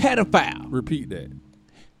fucking pedophile. Repeat that.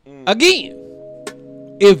 Again,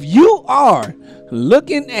 if you are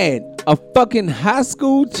looking at a fucking high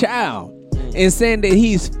school child and saying that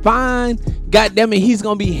he's fine, goddamn it, he's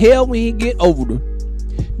gonna be hell when he get older,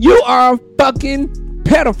 you are a fucking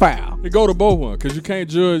pedophile. It go to both one, cause you can't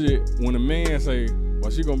judge it when a man say, "Well,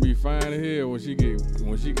 she gonna be fine as hell when she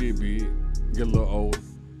get big, get a little old."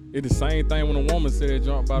 It's the same thing when a woman say that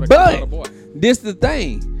jump by the But boy. this the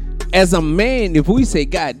thing. As a man, if we say,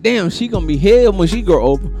 God damn, she gonna be hell when she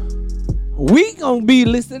grow up, we gonna be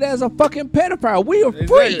listed as a fucking pedophile. We are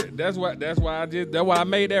free. Exactly. That's why I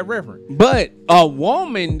made that reference. But a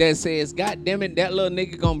woman that says, God damn it, that little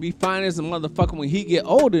nigga gonna be fine as a motherfucker when he get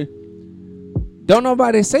older, don't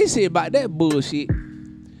nobody say shit about that bullshit.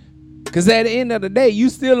 Because at the end of the day, you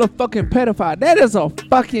still a fucking pedophile. That is a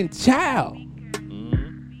fucking child.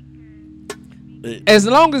 As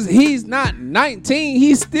long as he's not 19,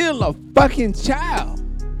 he's still a fucking child.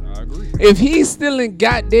 I agree. If he's still in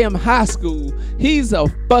goddamn high school, he's a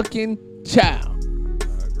fucking child.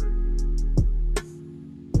 I agree.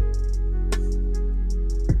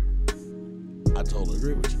 I totally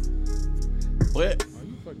agree with you. But Are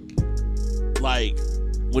you fucking kidding? like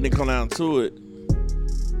when it come down to it,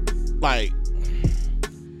 like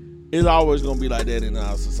it's always gonna be like that in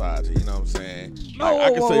our society. You know what I'm saying? Like,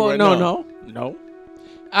 I can say right now. No.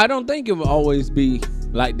 I don't think it will always be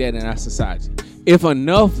like that in our society. If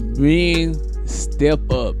enough men step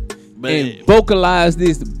up and vocalize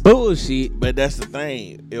this bullshit, But that's the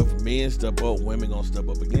thing. If men step up, women gonna step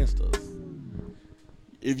up against us.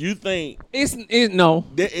 If you think no.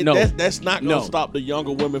 that's not gonna No. stop the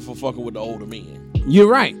younger women from fucking with the older men. You're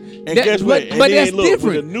right. And guess what? But that's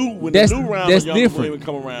different. When That's- the new round that's of younger different. women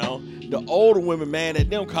come around, the older women mad at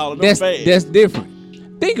them calling them fast. That's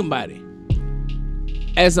different. Think about it.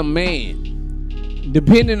 As a man,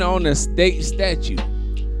 depending on the state statute,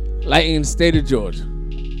 like in the state of Georgia,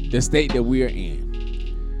 the state that we are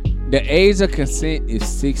in, the age of consent is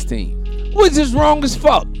 16, which is wrong as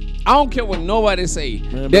fuck. I don't care what nobody say.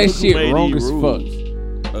 Man, but That look who shit made wrong these as rules.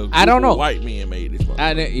 fuck. A I don't group know. of White men made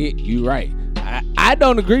this. You right. I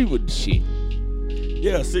don't agree with the shit.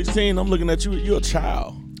 Yeah, 16. I'm looking at you. You're a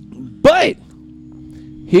child. But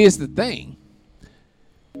here's the thing.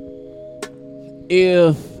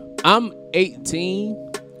 If I'm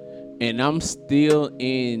 18 and I'm still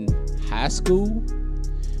in high school,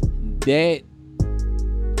 that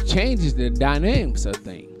changes the dynamics of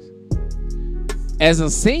things. As a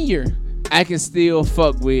senior, I can still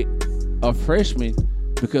fuck with a freshman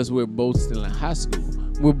because we're both still in high school.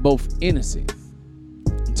 We're both innocent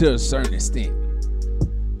to a certain extent.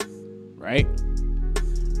 Right?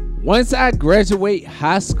 Once I graduate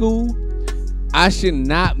high school, I should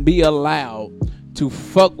not be allowed to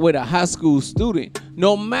fuck with a high school student,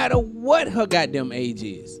 no matter what her goddamn age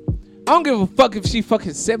is. I don't give a fuck if she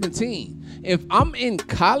fucking 17. If I'm in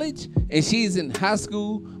college and she's in high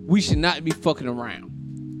school, we should not be fucking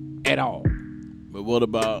around at all. But what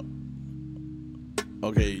about?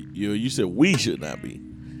 Okay, you said we should not be.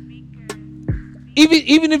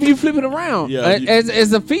 Even if you flip it around, Yeah,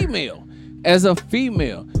 as a female,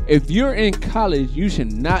 if you're in college, you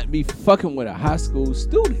should not be fucking with a high school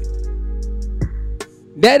student.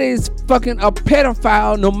 That is fucking a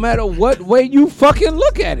pedophile no matter what way you fucking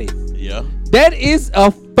look at it. Yeah, That is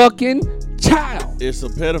a fucking child. it's a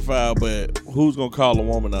pedophile, but who's gonna call a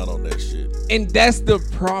woman out on that shit? And that's the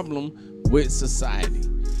problem with society.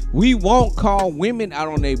 We won't call women out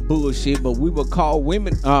on their bullshit, but we will call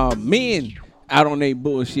men out on their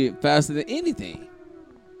bullshit faster than anything.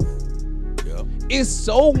 Yeah, It's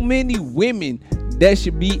so many women that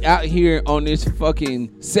should be out here on this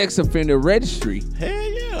fucking sex offender registry hell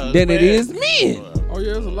yeah. than it man. is men. Oh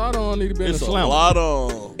yeah, there's a lot of them need to be in the It's a slam. lot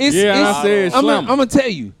on. I said I'm slam. gonna tell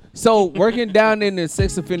you. So working down in the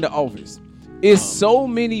sex offender office, it's so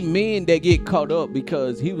many men that get caught up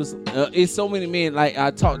because he was. It's so many men like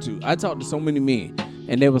I talked to so many men,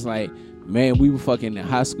 and they was like, man, we were fucking in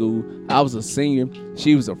high school. I was a senior,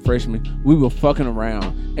 she was a freshman. We were fucking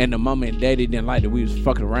around, and the mama and daddy didn't like that we was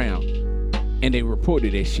fucking around, and they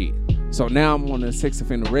reported that shit. So now I'm on the sex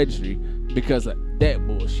offender registry because of that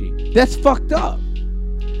bullshit. That's fucked up.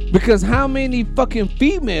 Because how many fucking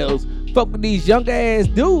females fuck with these young ass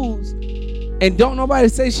dudes and don't nobody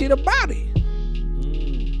say shit about it?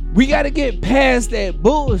 We gotta get past that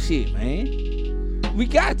bullshit, man. We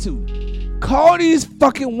got to. Call these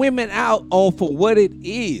fucking women out on for what it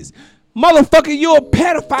is. Motherfucker, you're a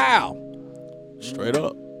pedophile. Straight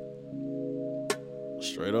up.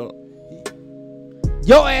 Straight up.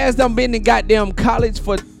 Your ass done been in goddamn college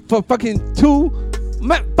for fucking 2,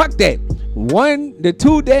 fuck that. 1 to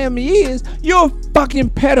 2 damn years, you're a fucking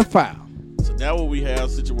pedophile. So now when we have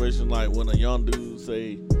situations like when a young dude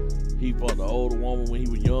say he fucked an older woman when he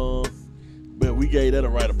was young, but we gave that a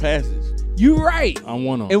rite of passage. You right. I'm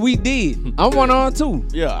one on. And we did. I'm one on too.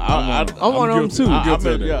 Yeah, I'm one of them too. I guilty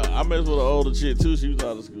of messed, that. yeah, I messed with an older chick too. She was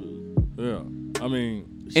out of school. Yeah, I mean,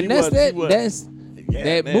 She And that's wasn't- that. she wasn't- That's Yeah,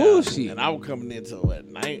 that now, bullshit. And I was coming into at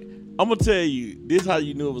night. I'm gonna tell you, this how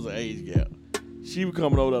you knew it was an age gap. She was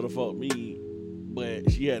coming over there to fuck me, but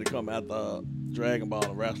she had to come after Dragon Ball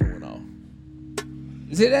and wrestling went off.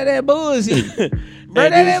 See that bullshit. Bro,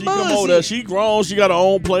 And that then she come over there. bullshit. She grown. She got her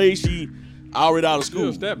own place. She already out of still school.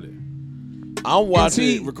 established. I'm watching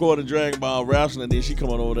see- it, recording Dragon Ball wrestling, and then she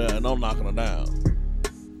coming over there, and I'm knocking her down.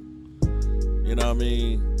 You know what I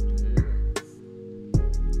mean?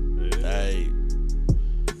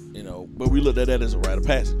 But we looked at that as a rite of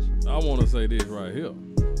passage. I want to say this right here.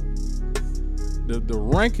 The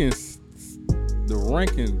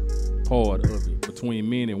ranking part of it between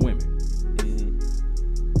men and women.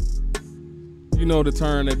 You know the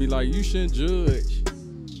term that be like, you shouldn't judge.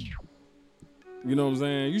 You know what I'm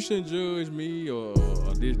saying? You shouldn't judge me or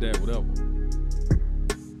this, that, whatever.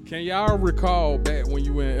 Can y'all recall back when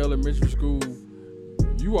you were in elementary school,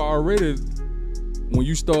 you already, when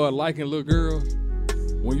you start liking little girls,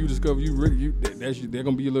 when you discover they're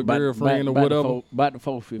gonna be your little girlfriend or whatever? About the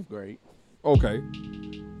 4th, 5th grade. Okay.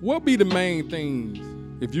 What be the main things,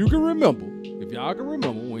 if you can remember, if y'all can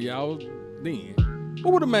remember when y'all was then,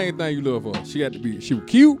 what were the main thing you loved for? She was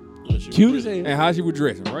cute. Cute as hell. And how she was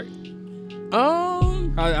dressing, right?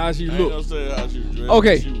 How she I ain't looked. gonna say how she was dressed.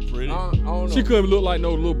 Okay. She was pretty. I don't know. She couldn't look like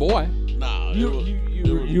no little boy. Nah,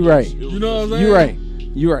 You right. You know what I'm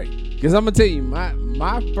saying? You right. Because I'm gonna tell you, my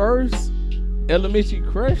first elementary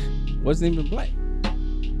crush wasn't even black.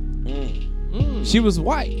 She was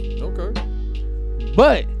white. Okay.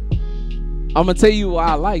 But I'm gonna tell you why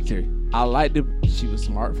I liked her. I liked her. She was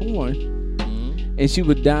smart for one, and she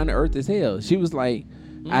was down to earth as hell. She was like,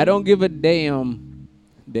 I don't give a damn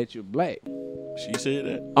that you're black. She said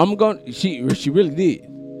that. She really did.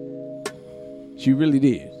 She really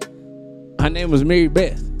did. Her name was Mary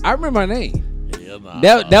Beth. I remember her name. Hell nah.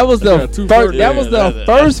 That was the first. That was the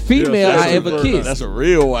first female I ever kissed. That's a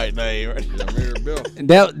real white name, right? Mary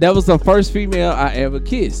Bell. That was the first female I ever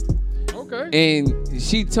kissed. Okay. And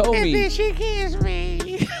she told me. Then she kissed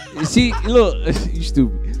me. She look, you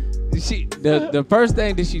stupid. The first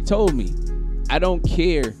thing that she told me, I don't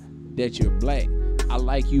care that you're black. I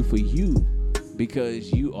like you for you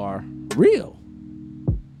because you are real.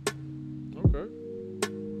 Okay.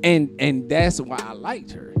 And that's why I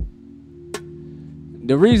liked her.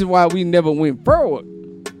 The reason why we never went forward,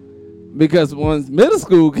 because once middle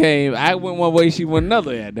school came, I went one way, she went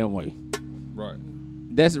another at that way. Right.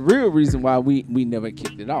 That's the real reason why we never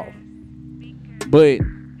kicked it off. But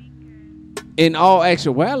in all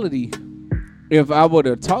actuality, if I would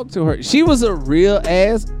have talked to her, she was a real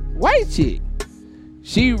ass white chick.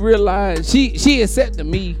 She realized she accepted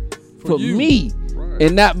me for you. me, Right.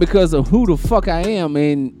 and not because of who the fuck I am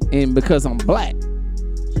and because I'm black.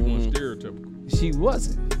 She wasn't stereotypical. She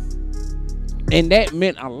wasn't. And that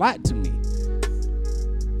meant a lot to me.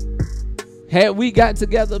 Had we got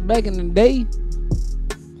together back in the day,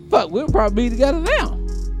 fuck, we'll probably be together now.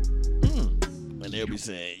 And they'll be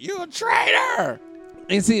saying, "You a traitor."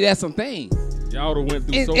 And see, that's the thing. Y'all done went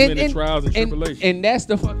through so many trials and tribulations. And that's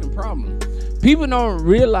the fucking problem. People don't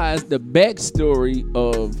realize the backstory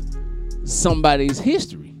of somebody's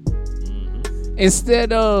history.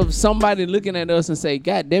 Instead of somebody looking at us and say,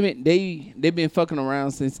 God damn it, they've been fucking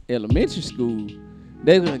around since elementary school.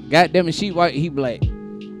 They like, God damn it, she white, he black.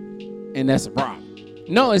 And that's a problem.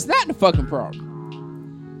 No, it's not the fucking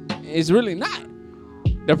problem. It's really not.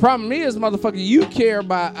 The problem is, motherfucker, you care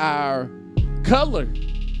about our color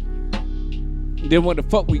than what the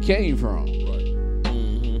fuck we came from. Right.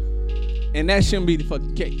 And that shouldn't be the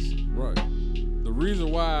fucking case. Right. The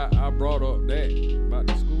reason why I brought up that about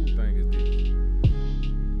the school thing is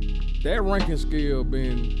this. That ranking scale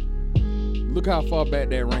look how far back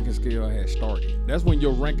that ranking scale has started. That's when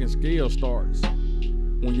your ranking scale starts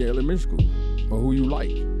when you're elementary school or who you like.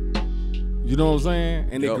 You know what I'm saying?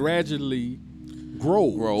 And Yep. it gradually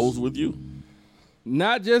grows with you.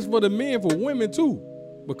 Not just for the men, for women too.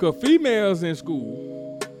 Because females in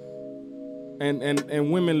school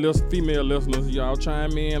and women, female listeners, y'all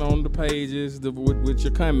chime in on the pages with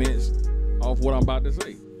your comments off what I'm about to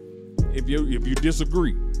say. If you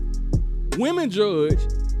disagree, women judge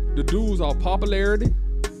the dudes off popularity.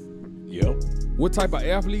 Yep. What type of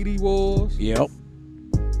athlete he was. Yep.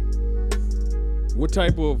 What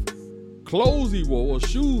type of clothes he wore or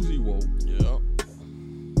shoes he wore. Yeah.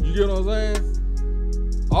 You get what I'm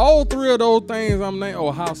saying? All three of those things I'm naming,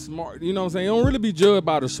 or how smart, you know what I'm saying? You don't really be judged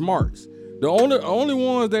by the smarts. The only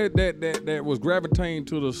ones that was gravitating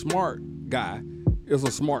to the smart guy is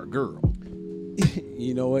a smart girl.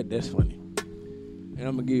 You know what? That's funny. And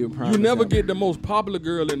I'm gonna give you a prime You never example. get the most popular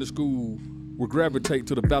girl in the school will gravitate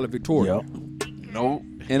to the valedictorian. Yep. Nope.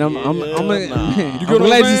 And I'm Nah. I'm You get glad what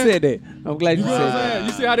you I'm saying? said that. I'm glad you You know said what I'm that. saying?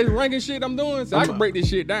 You see how this ranking shit I'm doing? So I can break this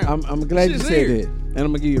shit down. I'm glad you Shit's said here. that. And I'm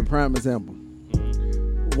gonna give you a prime example.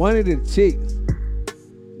 One of the chicks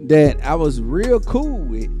that I was real cool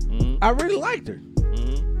with, I really liked her.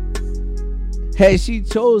 Had she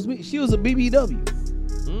chose me, she was a BBW.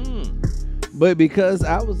 But because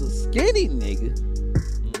I was a skinny nigga,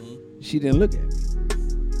 she didn't look at me.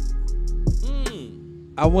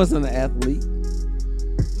 I wasn't an athlete.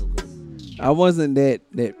 I wasn't that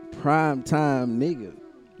prime time nigga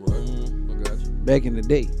Right. I got you. back in the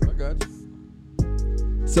day. I got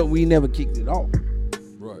you. So we never kicked it off.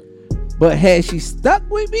 Right. But had she stuck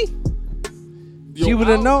with me, she Your would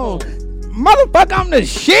have known, outcome. motherfucker, I'm the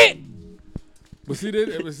shit. But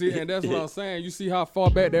see, and that's what I'm saying. You see how far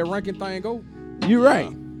back that ranking thing go? You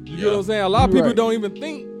right. You get what I'm saying? A lot of You people right. don't even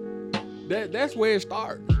think that's where it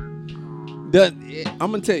starts. I'm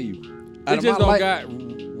gonna tell you. It just don't got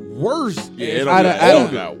worse. Yeah, it Out don't of, get- it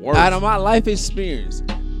don't got worse. out of my life experience,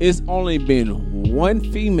 it's only been one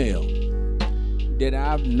female that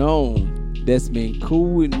I've known that's been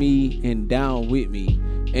cool with me and down with me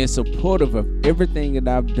and supportive of everything that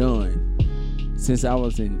I've done since I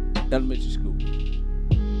was in elementary school.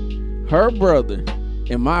 Her brother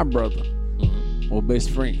and my brother were best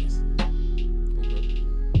friends.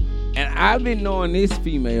 And I've been knowing this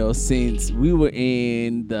female since we were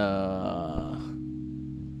in the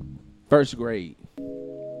first grade.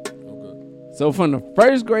 Okay. So from the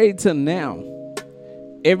first grade to now,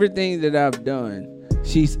 everything that I've done,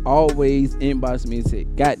 she's always inboxed me and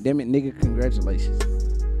said, "God damn it, nigga, congratulations."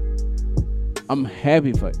 I'm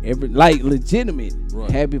happy for legitimate, Right.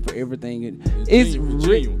 happy for everything. It's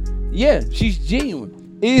genuine. Yeah, she's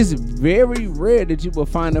genuine. It's very rare that you will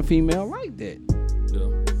find a female like that.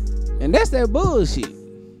 Yeah. And that's that bullshit.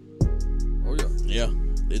 Oh yeah. Yeah,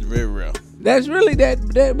 it's very real. That's really that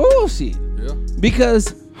bullshit. Yeah.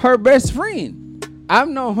 Because her best friend, I've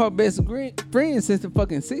known her best friend since the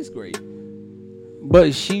fucking 6th grade.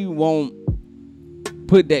 But she won't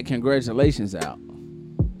put that congratulations out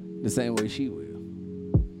the same way she will.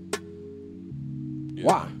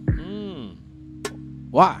 Why?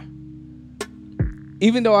 Why?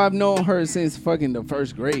 Even though I've known her since fucking the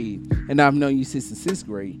 1st grade and I've known you since the 6th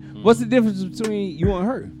grade, what's the difference between you and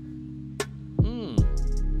her?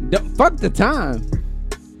 Fuck the time.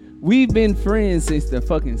 We've been friends since the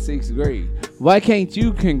fucking 6th grade. Why can't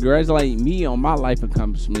you congratulate me on my life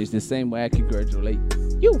accomplishments the same way I congratulate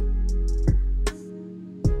you?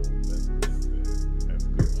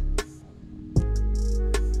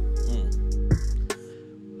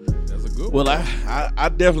 That's a good Well, one. I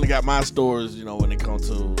definitely got my stories, when it comes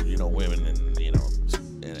to women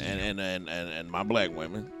and and my black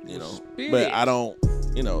women, But I don't,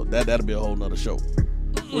 that'll be a whole nother show.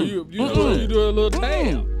 Well, you do a little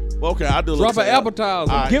tam. Well, okay, I do. a Drop little an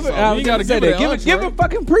appetizer. All right, Give it. so- I you was gotta gonna say give it that. an Give a entree.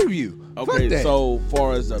 fucking preview. Okay, Fuck that. so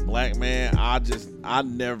far as a black man, I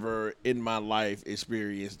never in my life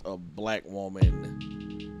experienced a black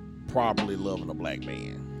woman properly loving a black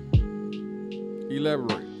man.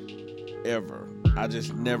 Elaborate. Ever. I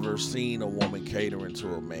just never seen a woman catering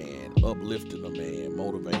to a man, uplifting a man,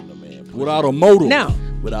 motivating a man. Without a motive. Now,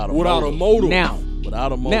 Without a Without motive. a motive. now,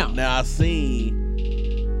 Without a motive. Now. Now I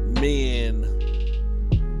seen men,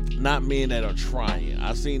 not men that are trying.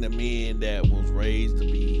 I seen the men that was raised to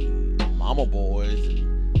be mama boys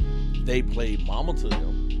and they played mama to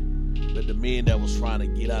them. But the men that was trying to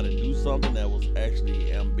get out and do something that was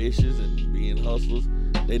actually ambitious and being hustlers,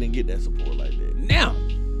 they didn't get that support like that. now,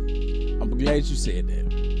 I'm glad you said that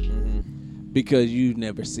Mm-hmm. because you've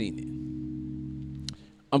never seen it.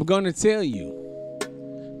 I'm gonna tell you,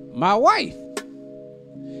 my wife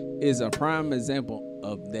is a prime example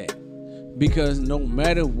of that because no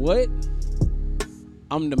matter what,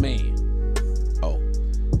 I'm the man. Oh.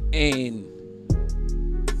 And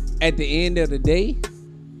at the end of the day,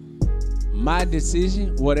 my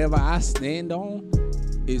decision, whatever I stand on,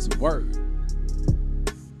 is word.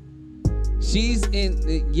 She's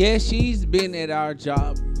been at our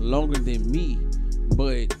job longer than me,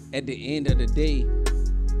 but at the end of the day,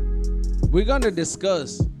 we're gonna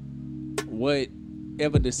discuss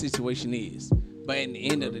whatever the situation is. But at the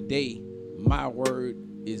end of the day, my word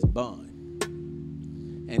is bond.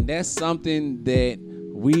 And that's something that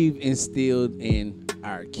we've instilled in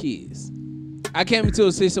our kids. I came into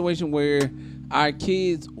a situation where our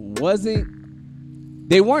kids weren't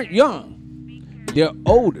young. They're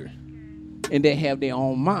older. And they have their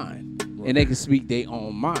own mind. Right. And they can speak their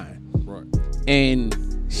own mind. Right. And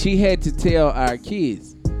she had to tell our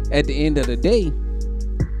kids, at the end of the day,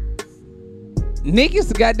 Nick is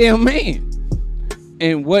the goddamn man.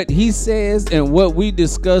 And what he says and what we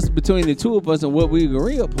discuss between the two of us and what we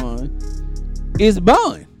agree upon is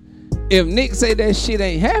bond. If Nick say that shit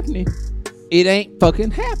ain't happening, it ain't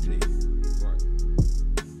fucking happening.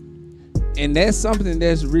 Right. And that's something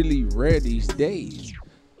that's really rare these days.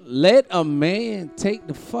 Let a man take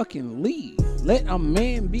the fucking lead. Let a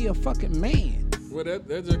man be a fucking man. Well, that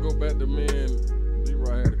just go back to me and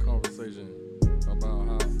Leroy had a conversation about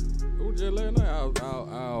how who just last night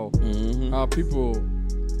how people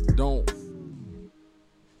don't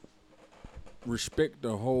respect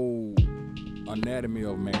the whole anatomy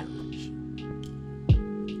of marriage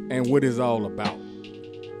and what it's all about.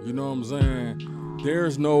 You know what I'm saying?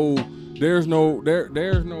 There's no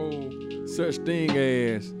such thing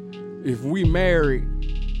as if we married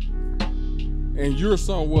and you're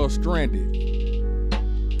somewhere stranded.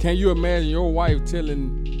 Can you imagine your wife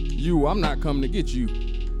telling you, "I'm not coming to get you"?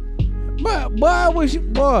 But why would you,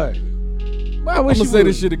 boy? Why would I'm you gonna say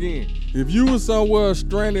this shit again. If you was somewhere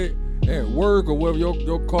stranded at work or whatever,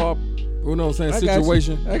 your car, you know what I'm saying,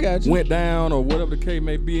 situation I got you. went down or whatever the case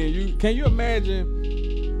may be, and you can you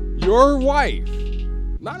imagine your wife,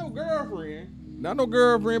 not no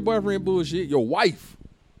girlfriend, boyfriend bullshit, your wife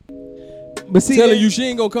But see, telling that, you she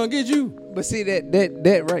ain't gonna come get you. But see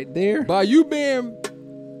that right there, By you being,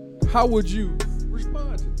 how would you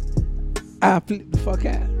respond to that? I flip the fuck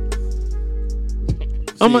out.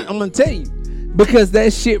 I'm gonna tell you, because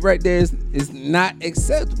that shit right there is not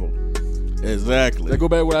acceptable. Exactly. That go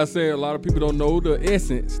back to what I said. A lot of people don't know the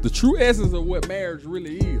essence, the true essence of what marriage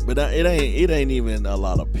really is. But it ain't even a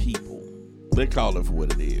lot of people. They call it for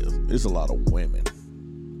what it is. It's a lot of women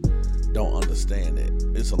don't understand it.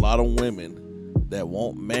 It's a lot of women that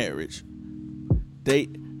want marriage.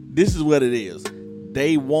 This is what it is.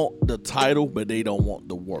 They want the title, but they don't want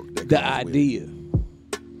the work. That The comes with idea.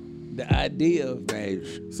 The idea of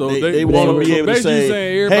marriage. So They wanna be able to basically say,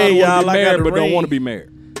 saying everybody "Hey, want y'all, to be I got married, the but don't ring." want to be married.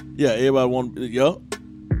 Yeah, everybody want.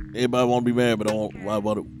 Everybody want to be married, but don't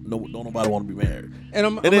nobody want to be married.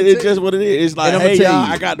 And It's just what it is. It's like, and I'ma hey, tell y'all,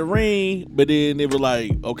 you. I got the ring, but then it was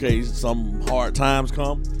like, okay, some hard times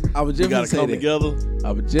come. I was We just got gonna to say come that. together.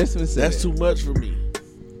 I was just gonna say That's that. too much for me.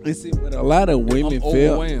 You see, what a lot of women I'm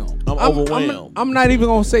feel. overwhelmed. I'm overwhelmed. I'm not even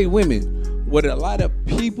gonna say women. What a lot of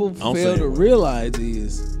people I'm fail saying to women. realize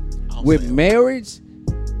is, I'm with saying. marriage,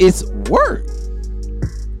 it's work.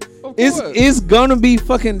 Of It's course. it's gonna be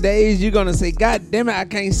fucking days you're gonna say, God damn it, I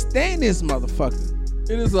can't stand this motherfucker.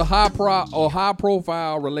 It is a high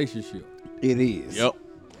profile relationship. It is. Yep.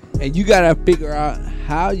 And you gotta figure out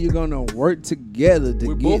how you're gonna work together to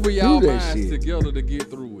With get both of y'all through that minds shit. together to get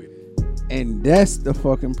through with it. And that's the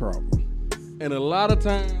fucking problem. And a lot of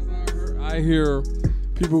times I hear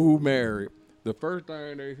people who married, the first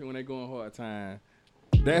thing they when they go in hard time,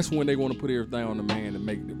 that's when they want to put everything on the man to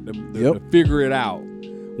make Yep. to figure it out.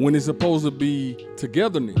 When it's supposed to be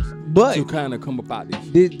togetherness, But to kind of come about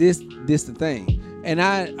this. this the thing. And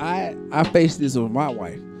I faced this with my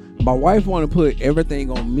wife. My wife want to put everything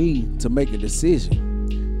on me to make a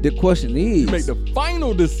decision. The question is, You make the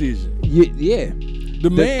final decision. yeah.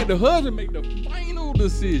 The husband make the final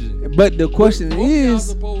decision. But the question Both of y'all is,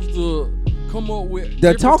 supposed to come up with to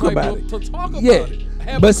different talk type about of- it. To talk about Yeah. it.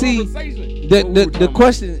 Have But a see, conversation. the What we the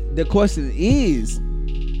talking the question is,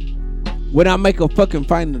 when I make a fucking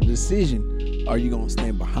final decision, are you gonna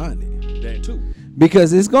stand behind it? about. That too.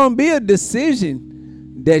 Because it's gonna be a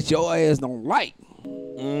decision that your ass don't like.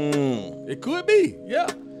 It could be, yeah.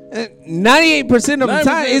 98% of the 90% time, of the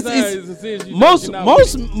time it's a decision you most don't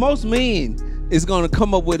get out most men is gonna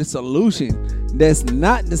come up with a solution that's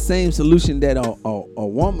not the same solution that a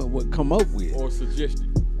woman would come up with Or suggested.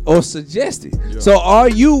 or suggest it. Yeah. So are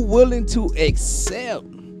you willing to accept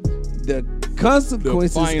the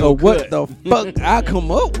consequences final of what cut. the fuck I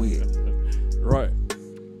come up with? Right.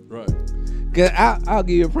 Right. Cause I'll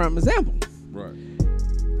give you a prime example. Right.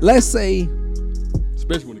 Let's say,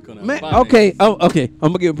 Especially when it comes man, to finance. okay, I'm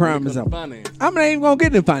gonna give a prime When it comes to example. finance. I'm not even gonna get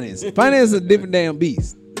into finance. Finance is a different damn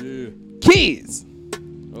beast. Yeah. Kids,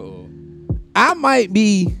 Uh-oh. I might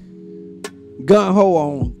be gun ho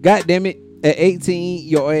on. Goddamn it, at 18,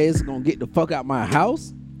 your ass gonna get the fuck out my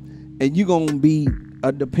house, and you gonna be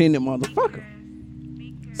a dependent motherfucker.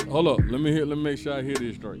 Hold up. Let me make sure I hear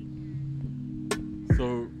this straight.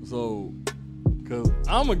 So, cause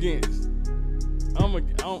I'm against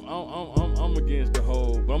the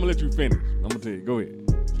whole. But I'm gonna let you finish. I'm gonna tell you. Go ahead.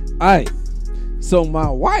 All right. So my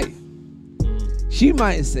wife, she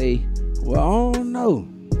might say, well, I don't know.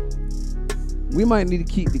 We might need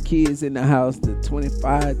to keep the kids in the house to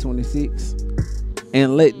 25, 26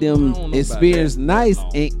 and let I them don't know about experience that. nice No.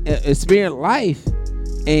 and experience life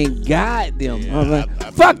and guide them. Yeah, I'm like,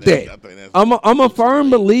 I fuck think that. I think that's- I'm a firm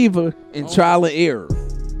believer in trial and error.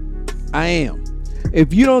 I am.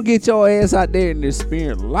 If you don't get your ass out there and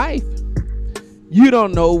experience life, you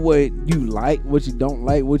don't know what you like, what you don't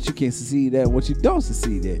like, what you can succeed at, what you don't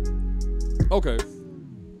succeed at. Okay.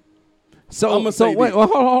 So, I'ma say wait, this. well,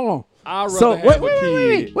 hold on. I'd rather So have wait,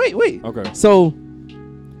 a kid. wait. Okay. So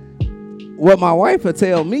what my wife would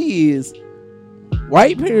tell me is,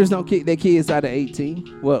 white parents don't kick their kids out of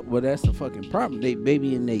 18. Well, that's the fucking problem. They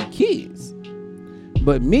babying their kids.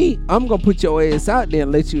 But me, I'm gonna put your ass out there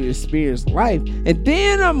and let you experience life, and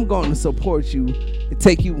then I'm gonna support you and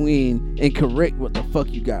take you in and correct what the fuck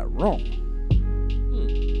you got wrong. You're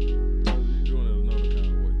doing it another kind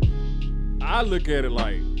of way. I look at it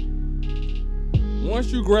like, once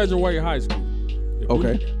you graduate high school,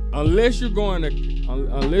 Okay. unless you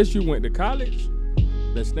went to college,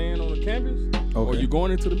 that's staying on the campus, or Okay. you're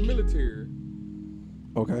going into the military.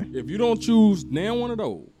 Okay. If you don't choose now one of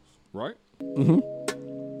those, right? Mm-hmm.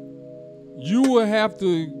 You will have to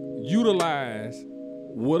utilize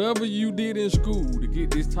whatever you did in school to get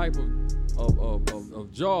this type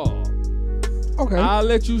of job. Okay. I'll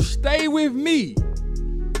let you stay with me.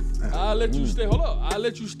 I'll let you stay. Hold up. I'll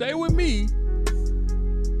let you stay with me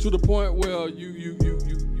to the point where you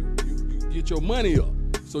get your money up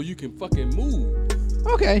so you can fucking move.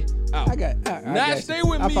 Okay. Out. I got Not you. stay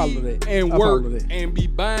with I me follow that. and I work follow that. and be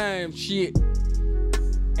buying shit,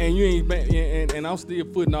 and you ain't and I'm still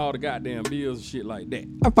footing all the goddamn bills and shit like that.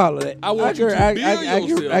 I follow that. I want you to build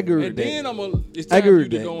yourself, I agree with and that. then it's I time for agree you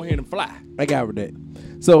with to that. go ahead and fly. I got with that.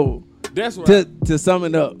 So That's what to sum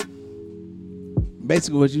it up,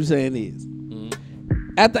 basically what you saying is,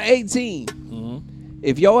 after 18,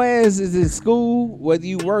 if your ass is in school, whether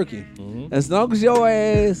you working, as long as your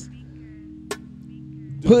ass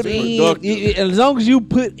put in, productive. as long as you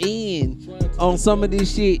put in on some of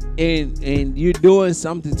this shit and you're doing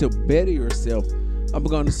something to better yourself, I'm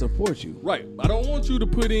gonna support you. Right. I don't want you to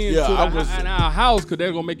put in Yeah, to I was- in our house because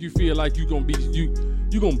they're gonna make you feel like you gonna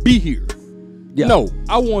be here. Yeah. No,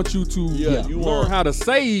 I want you to Yeah, you learn want- how to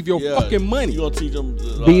save your Yeah, fucking money. You gonna teach them, Be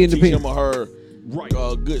teach independent. him or her, Right.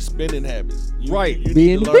 good spending habits. Right. You Be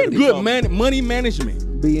need to learn to independent. become- Money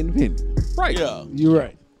management. Be independent. Right. Yeah. You're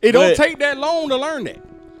right. It don't But- take that long to learn that.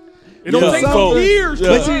 It don't Yeah, take so- years to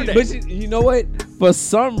yeah. learn that. But you know what? For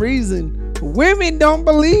some reason, women don't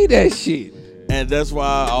believe that shit. And that's why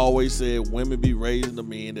I always said women be raising the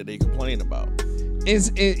men that they complain about.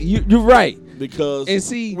 You're right. Because And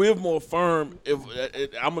see- we're more firm. If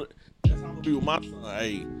that's how I'm gonna be with my son.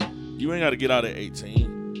 Hey, you ain't got to get out at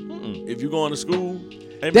 18. If you going to school,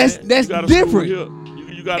 hey, That's man, you got a school different. Here.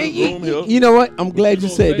 You got a And room here. you know what? I'm glad you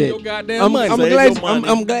gonna said save that. your goddamn I'm, money. I'm Save glad. your money.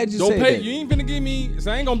 I'm glad you Don't said pay. that. You ain't finna give me.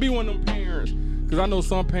 So I ain't gonna be one of them parents. Because I know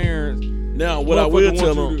some parents. Now, what I will motherfucker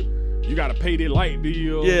tell want them, you gotta pay their light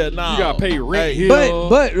bill. Yeah, nah. You gotta pay rent Hey. here.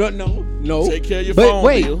 But no. Take care of your but phone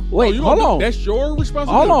wait, bill. wait, you hold gonna on. do- That's your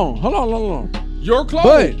responsibility. Hold on. Your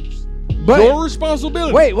clothes. But your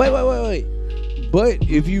responsibility. wait. But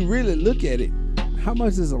if you really look at it, how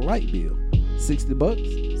much is a light bill?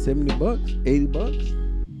 $60, $70, $80.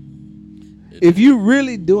 If you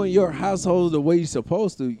really doing your household the way you're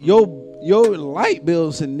supposed to, your light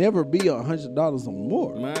bill should never be $100 or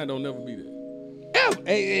more. Mine don't never be that.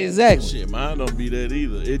 Exactly. Shit, mine don't be that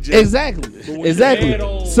either. It just Exactly. when you Exactly. add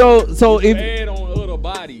on- So if Add on other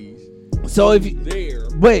bodies. so if you, There.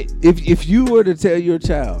 but if you were to tell your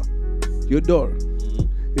child, your daughter,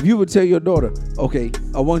 if you would tell your daughter, okay,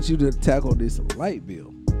 I want you to tackle this light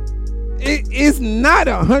bill, it's not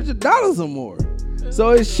 $100 or more, so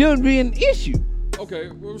it shouldn't be an issue. Okay,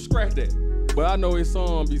 well, scratch that. But I know his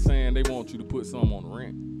son be saying they want you to put some on the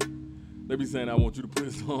rent. They be saying I want you to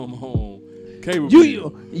put some on cable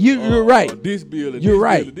bill. You're right. This bill and You're this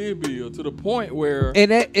right. bill and this bill to the point where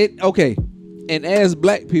And okay, and as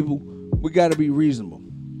black people, we got to be reasonable.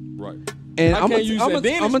 right. And How I'm can you say-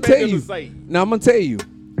 then gonna expect tell them to you. say? Now I'm gonna tell you.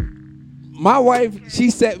 My wife, she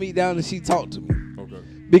sat me down and she talked to me Okay.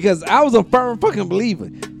 because I was a firm fucking believer.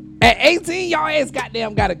 At 18, y'all ass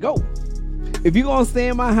goddamn gotta go. If you gonna stay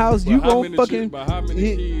in my house, you But how gonna many fucking. But how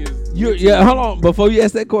many kids? Yeah, hold on. Before you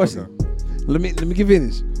ask that question, let me get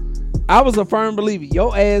finished. I was a firm believer.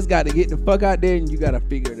 Your ass got to get the fuck out there and you got to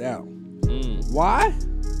figure it out. Why?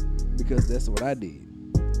 Because that's what I did.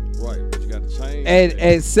 Right, but you got to change.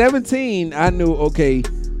 At 17, I knew, okay,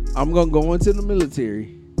 I'm gonna go into the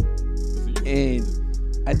military, and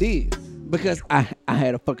I did because I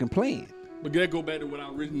had a fucking plan. But that go back to what I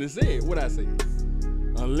originally said. What I said.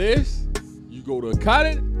 Unless you go to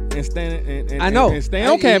college and stand and I know. and stay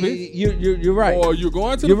on campus, You're right. or you're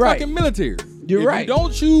going to You're the right. fucking military. You're if right. You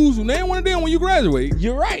don't choose name one of them when you graduate.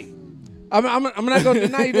 You're right. I'm not gonna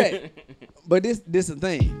deny you that. But this the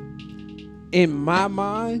thing. In my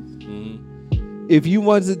mind, if you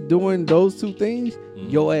wasn't doing those two things,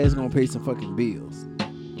 your ass gonna pay some fucking bills.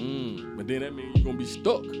 But then that means you're gonna be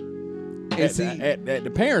stuck And see, at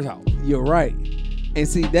the parents' house. you're right. And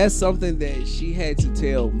see, that's something that she had to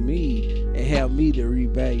tell me and have me to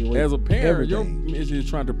reevaluate. As a parent, your everything. mission is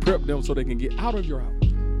trying to prep them so they can get out of your house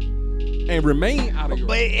and remain out of your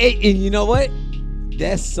But house. and you know what?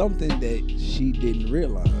 That's something that she didn't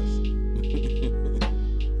realize.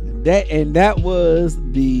 That was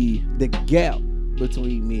the gap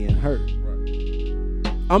between me and her. Right.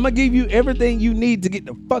 I'm gonna give you everything you need to get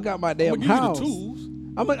the fuck out my damn house. You the tools.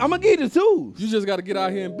 I'm gonna give you the tools. You just got to get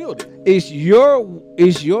out here and build it. It's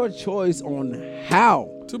your choice on how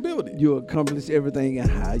To build it. you accomplish everything and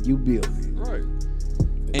how you build it. Right.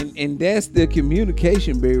 And that's the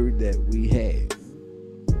communication barrier that we had.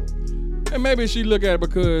 And maybe she look at it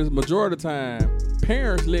because majority of the time,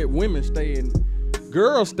 parents let women stay in.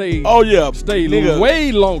 Girls stay. Oh yeah, Stay nigga,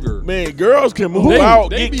 way longer. Man, girls can move They- out,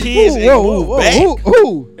 they get be- kids, and move back.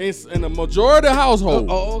 Who? It's in the majority of households.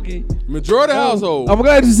 Oh, okay. Majority of households. I'm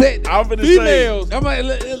glad you said. I'm finna say, Females. I'm like,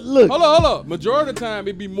 look. Hold on. Majority of the time,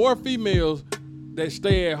 it be more females that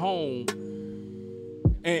stay at home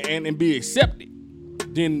and be accepted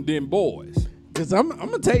than boys. Cause I'm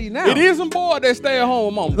gonna tell you now. It is some boys that stay at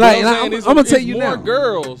home, mom. Like, You know what I'm saying? It's- I'ma tell it's you more now.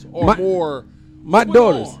 girls or My- more. my What's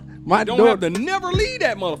daughters. going on? My You don't daughter. have to never leave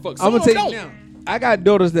that motherfucker. I'm gonna Some tell you don't. now. I got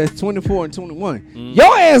daughters that's 24 and 21.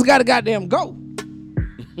 Your ass gotta goddamn go.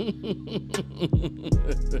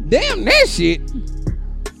 Damn that shit.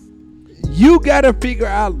 You gotta figure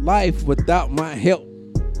out life without my help.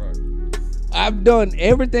 Right. I've done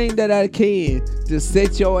everything that I can to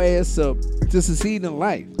set your ass up to succeed in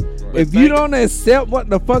life. If you don't accept what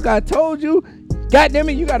the fuck I told you, goddamn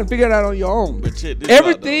it, you gotta figure it out on your own. But shit, this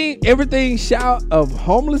Everything shout of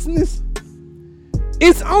homelessness,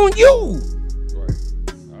 it's on you. Right.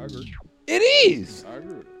 I agree. It is. I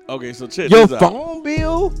agree. Okay, so check Your this out. phone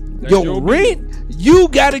bill, That's your your rent, you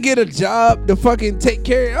gotta get a job to fucking take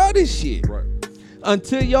care of all this shit. Right.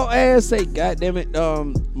 Until your ass say, God damn it,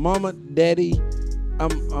 mama, daddy,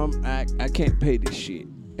 I can't pay this shit.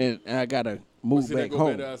 And I gotta move See, that back go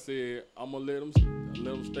home. back to I said I'm gonna let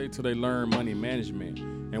them stay till they learn money management.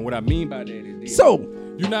 And what I mean by that is this. So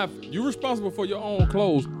you're responsible for your own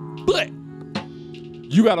clothes, but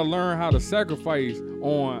you gotta learn how to sacrifice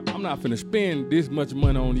on. I'm not finna spend this much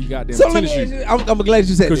money on these goddamn let me tennis ask shoes you, I'm glad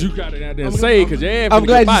you said because that. you got it out there and save because your ass I'm finna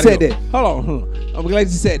glad get you said body that. Hold on. I'm glad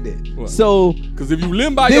you said that. What? So Because if you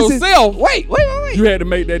live by this yourself, is, wait. you had to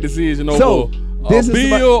make that decision over So a this is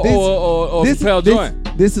my- bill this- or this, some pal this,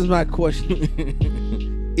 joint. this is my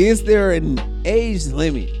question. Is there an age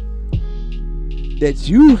limit that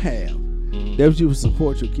you have that you will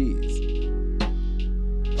support your kids?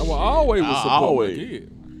 I will always I support always. my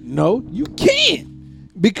kid. No, you can't.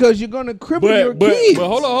 Because you're gonna cripple your But kids.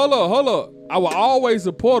 hold on. I will always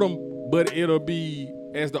support them, but it'll be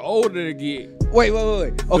as the older they get. Wait.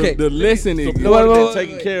 Okay. The lesson is Support Wait, and wait,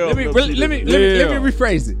 taking wait. care Let of me them. let me Yeah.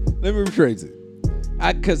 rephrase it.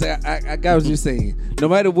 Because I got what you're saying. No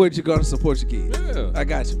matter what, you're gonna support your kids. Yeah. I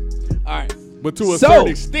got you. All right. but to a So- certain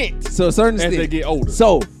extent. So a certain As extent. they get older.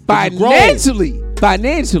 So you grow.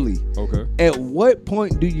 financially, Okay. at what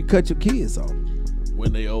point do you cut your kids off?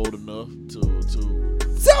 When they old enough to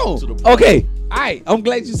So To the point. okay, all right. I'm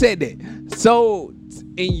glad you said that. So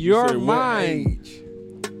in your Say what mind, age?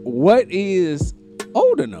 what is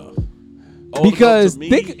old enough? old Because enough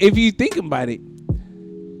to me, if you think about it,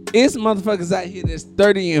 it's motherfuckers out here that's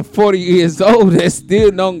 30 and 40 years old that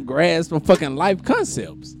still don't grasp some fucking life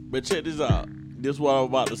concepts. But check this out. This is what I'm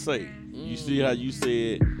about to say. You see how you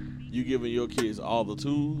said you giving your kids all the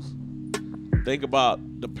tools? Think about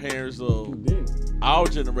the parents of our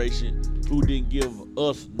generation who didn't give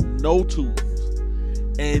us no tools.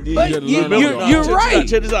 And then But gotta you, learn on your own. you're check right.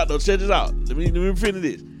 This out, though. Check this out. Let me finish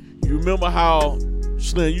this. You remember how,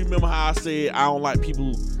 Slim, you remember how I said I don't like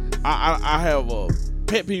people, I have a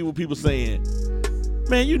pet peeve with people saying,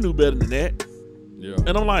 man, you knew better than that. Yeah.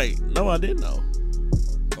 And I'm like, no, I didn't know.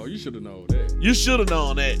 Oh, you should have known that. You should have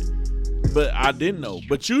known that, but I didn't know.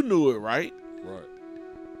 But you knew it, right? Right.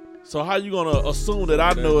 So how you gonna assume that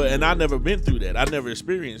I know it and I never been through that? I never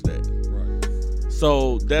experienced that. Right.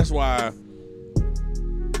 So that's why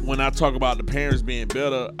when I talk about the parents being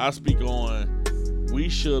better, I speak on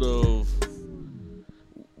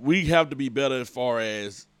we have to be better as far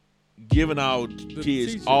as giving our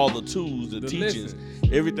kids teaching. all the tools, the teachings,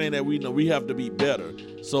 everything that we know. We have to be better.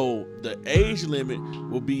 So the age limit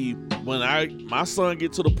will be when my son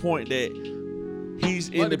get to the point that he's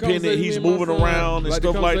Like the independent, conversation he's me and my moving son- around and the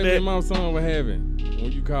stuff like conversation me that. and my son were having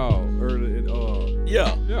when you called earlier.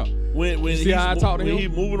 Yeah. Yeah. When You see how I talk to when him? he's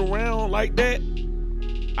moving around like that,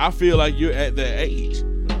 I feel like you're at that age.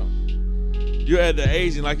 Yeah. You're at the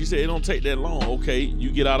age, and like you said, it don't take that long. Okay, you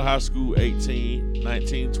get out of high school 18,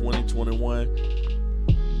 19, 20, 21.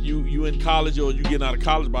 You in college or you getting out of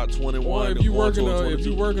college about 21. Or if or you going working towards if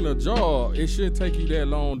you 22. working a job, it shouldn't take you that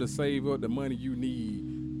long to save up the money you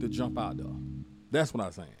need to jump out there. That's what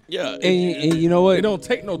I'm saying. Yeah, And you know what? It don't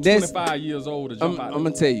take no That's- 25 years old to I'm jump out gonna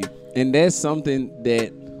there. tell you, and that's something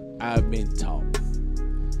that I've been taught.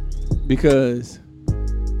 Because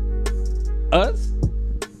us,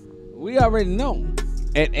 we already know.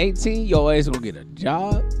 At 18, your ass gonna get a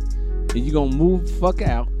job and you gonna move the fuck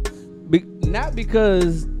out. Not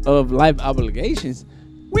because of life obligations.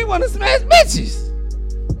 We want to smash bitches.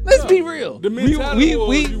 Let's be real. The mentality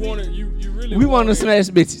we want to smash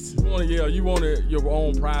bitches. You wanted your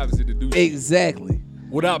own privacy to do shit. Exactly.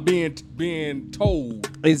 Without being told.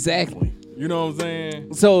 Exactly. You know what I'm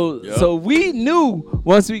saying? So we knew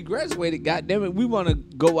once we graduated, goddamn it, we want to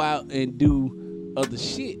go out and do other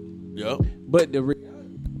shit. Yep. But the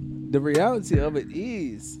reality of it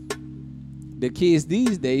is, the kids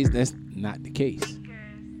these days, that's not the case.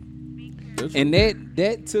 And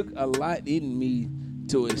that took a lot in me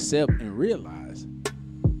to accept and realize.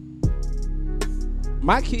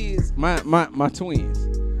 My kids, my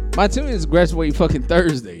twins graduate fucking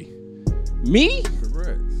Thursday. Me?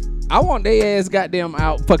 Congrats. I want their ass goddamn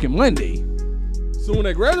out fucking Monday. Soon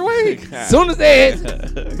they graduate? Soon as they ass,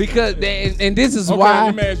 because they, and this is why.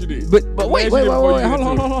 Let me ask you this. But wait,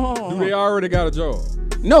 hold on. Do they already got a job?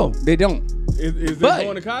 No, they don't. Is they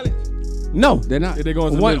going to college? No, they're not. Is they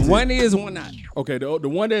going to one is, one not. Okay, the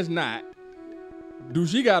one that's not, do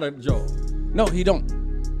she got a job? No, he don't.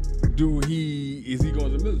 Is he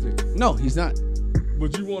going to the military? No, he's not.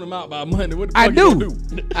 But you want him out by Monday. What the fuck you gonna do?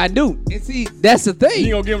 I do. And see, that's the thing.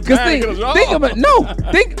 You gonna give him time to get a job? Think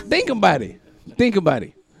about it. Think about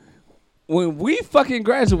it. When we fucking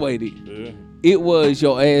graduated, it was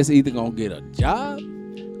your ass either gonna get a job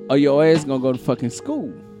or your ass gonna go to fucking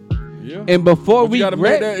school. Yeah. And before you gotta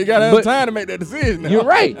have time to make that decision now. You're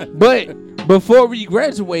right. But before we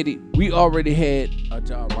graduated, we already had a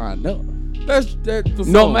job lined up. That's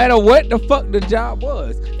no matter what the fuck the job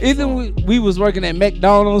was. Either we was working at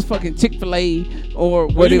McDonald's, fucking Chick-fil-A, or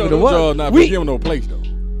whatever it was. Not we give them no place though.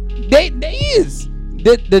 They is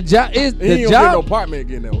the job is the job. Get no apartment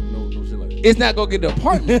getting no shit like that. It's not gonna get the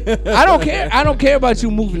apartment. I don't care. I don't care about you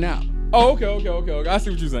moving out. Oh, okay. I see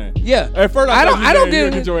what you're saying. Yeah. At first, I don't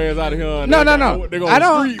get your ass out of here. No.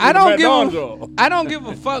 I don't give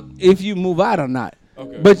a fuck if you move out or not.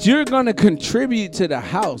 Okay. But you're gonna contribute to the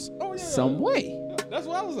house some way. That's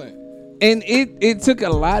what I was saying. And it took a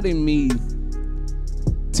lot in me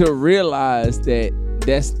to realize that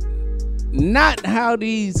that's not how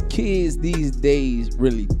these kids these days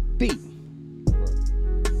really think.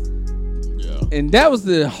 Yeah. And that was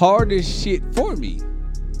the hardest shit for me.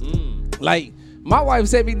 Like, my wife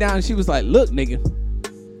sat me down and she was like, look, nigga.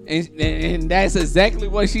 And that's exactly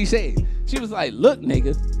what she said. She was like, look,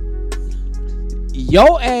 nigga.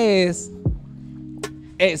 Your ass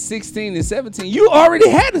at 16 and 17, you already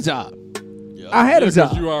had a job. Yeah. I had a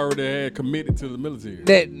job. You already had committed to the military.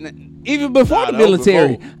 That even before the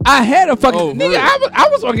military, I had a fucking nigga. I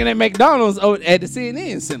was working at McDonald's at the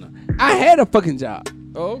CNN Center. I had a fucking job.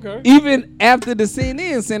 Oh, okay. Even after the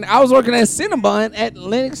CNN Center, I was working at Cinnabon at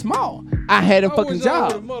Lenox Mall. I had a fucking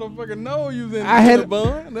job. I motherfucking know you was in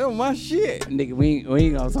Cinnabon. That was my shit. Nigga, we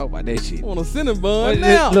ain't gonna talk about that shit. I want a Cinnabon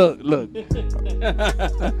now. Look.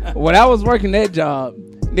 When I was working that job,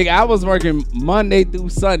 nigga, I was working Monday through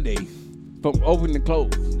Sunday from open to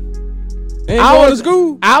close. And going to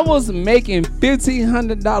school? I was making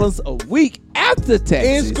 $1,500 a week after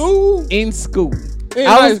taxes. In school? In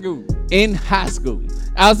high school? In high school.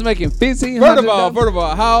 I was making $1,500. First of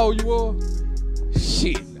all, how old you were?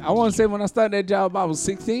 Shit. I want to say when I started that job, I was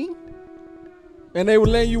 16. And they were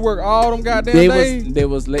letting you work all them goddamn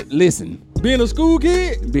days? Listen. Being a school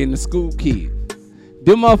kid? Being a school kid.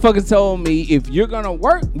 Them motherfuckers told me, if you're going to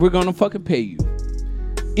work, we're going to fucking pay you.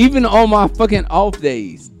 Even on my fucking off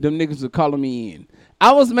days, them niggas were calling me in.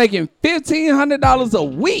 I was making $1,500 a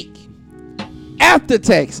week after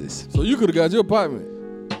taxes. So you could have got your apartment?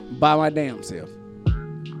 By my damn self.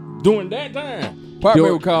 During that time?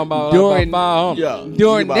 Apartment would come about $500. Yeah.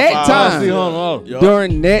 During that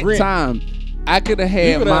time, I could have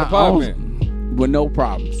had my apartment with no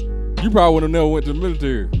problems. You probably would have never went to the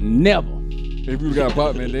military. Never. If you got an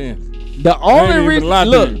apartment then. The only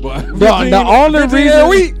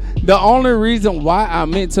reason why I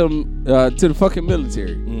went to the fucking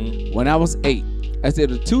military when I was 8, I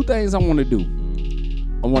said the two things I want to do.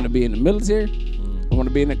 I want to be in the military. I want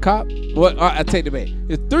to be in the cop. Well, I take it back.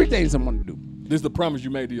 There's 3 things I want to do. This is the promise you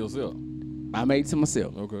made to yourself. I made to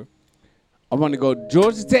myself. Okay. I want to go to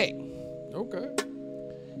Georgia Tech. Okay.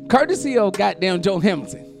 Courtesy of goddamn Joe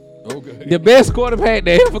Hamilton. Okay. The best quarterback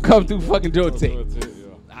that ever come through fucking Georgia Tech.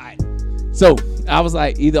 Alright. So I was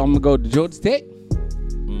like, either I'm gonna go to Georgia Tech,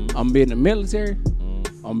 I'm gonna be in the military,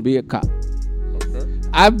 I'm gonna be a cop. Okay.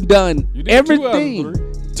 I've done everything.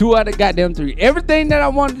 2 out of goddamn 3. Everything that I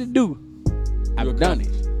wanted to do, I've done it.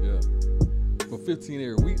 Yeah. 15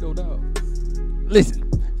 every week though, dog.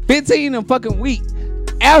 Listen, 15 a fucking week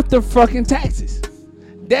after fucking taxes.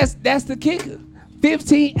 That's the kicker.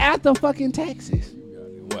 15 after fucking taxes.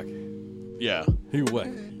 Yeah, He whack.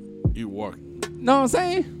 you work. Know what I'm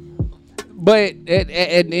saying? But at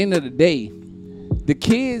the end of the day, the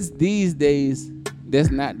kids these days, that's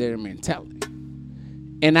not their mentality.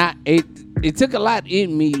 And it took a lot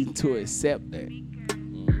in me to accept that.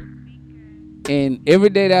 And every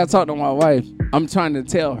day that I talk to my wife, I'm trying to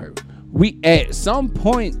tell her, at some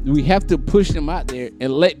point we have to push them out there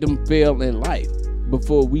and let them fail in life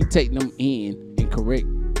before we take them in and correct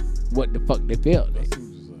what the fuck they failed at.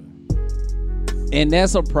 And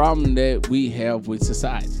that's a problem that we have with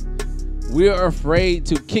society. We're afraid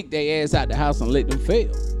to kick their ass out the house and let them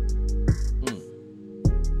fail.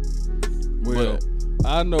 Well,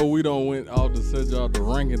 I know we don't went off the subject of the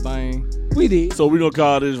ranking thing. We did. So we gonna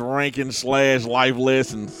call this ranking / life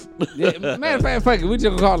lessons. Yeah, matter of fact, fuck it, we just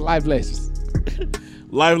gonna call it life lessons.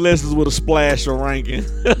 Life lessons with a splash of ranking.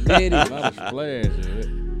 There it is. Not a splash.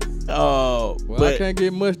 Well, I can't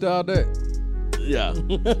get much out of that. Yeah,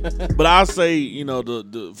 but I'll say, you know,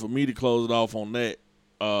 the for me to close it off on that,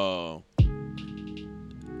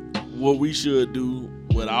 what we should do,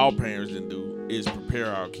 what our parents didn't do, is prepare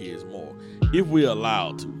our kids more, if we're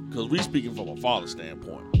allowed to. Because we speaking from a father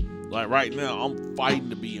standpoint. Like right now, I'm fighting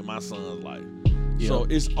to be in my son's life. Yeah. So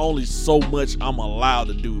it's only so much I'm allowed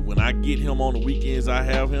to do. When I get him on the weekends, I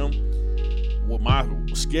have him. With my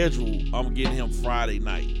schedule, I'm getting him Friday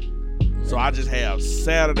night. So I just have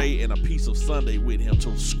Saturday and a piece of Sunday with him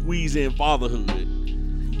to squeeze in fatherhood.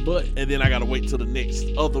 And then I gotta wait till the next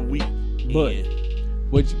other week. But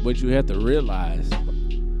what you have to realize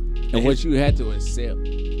and what you have to accept,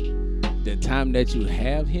 the time that you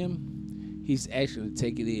have him, he's actually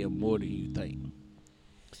taking in more than you think.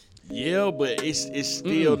 Yeah, but it's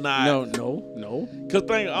still not. No. Cause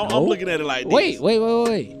I'm looking at it like this.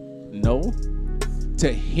 Wait. No.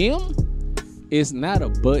 To him, it's not a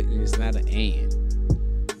but, it's not an and.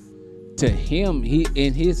 To him, he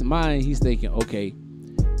in his mind, he's thinking, okay,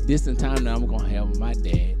 this is the time that I'm gonna have with my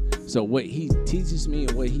dad. So what he teaches me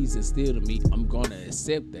and what he's instilled in me, I'm gonna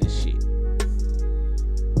accept that shit.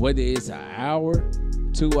 Whether it's an hour,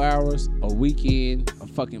 2 hours, a weekend, a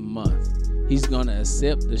fucking month, he's gonna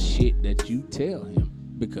accept the shit that you tell him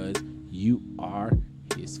because you are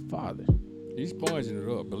his father. He's punching it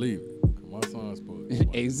up, believe it. My son's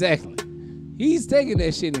supposed. Exactly. He's taking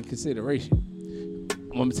that shit in consideration.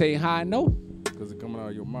 I'm gonna tell you how I know. Because it's coming out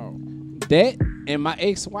of your mouth. That and my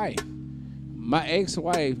ex-wife. My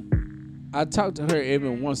ex-wife, I talk to her every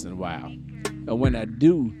once in a while. And when I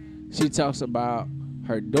do, she talks about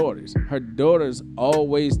her daughters. Her daughters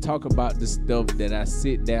always talk about the stuff that I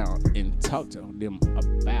sit down and talk to them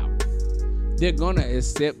about. They're gonna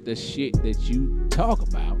accept the shit that you talk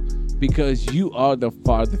about because you are the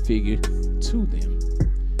father figure to them.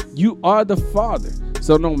 You are the father.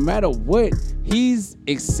 So no matter what, he's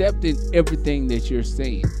accepting everything that you're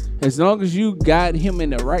saying. As long as you guide him in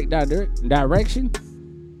the right direction,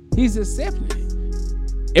 he's accepting it.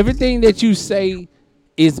 Everything that you say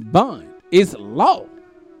is bond, is law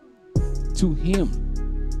to him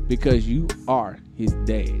because you are his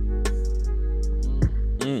dad.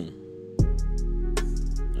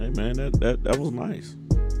 Hey man, that was nice.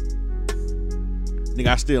 Nigga,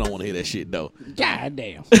 I still don't want to hear that shit though. God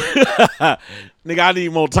damn. Nigga, I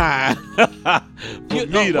need more time.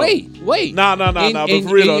 Wait. Nah. But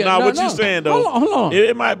for real though, what you saying though? Hold on.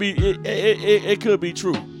 It might be. It could be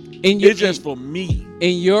true. It's just for me.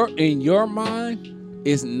 In your mind,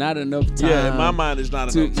 it's not enough time. Yeah, in my mind, it's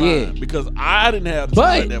not enough time because I didn't have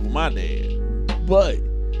time like that with my dad. But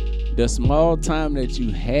the small time that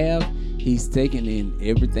you have, he's taking in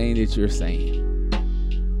everything that you're saying.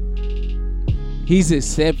 He's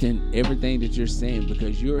accepting everything that you're saying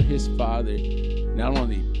because you're his father. Not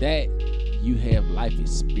only that, you have life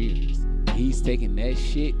experience. He's taking that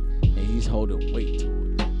shit and he's holding weight to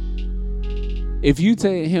it. If you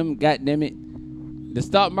tell him, God damn it, the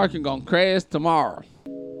stock market gonna crash tomorrow,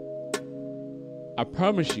 I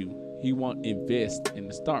promise you, he won't invest in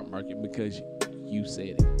the stock market because you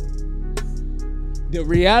said it. The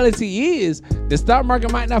reality is, the stock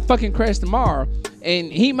market might not fucking crash tomorrow, and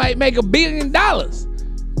he might make $1 billion.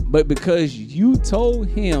 But because you told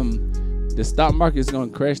him the stock market is gonna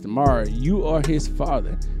crash tomorrow, you are his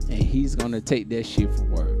father, and he's gonna take that shit for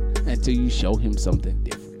word until you show him something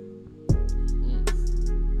different.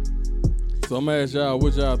 So I'm gonna ask y'all,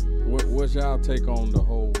 what's y'all take on the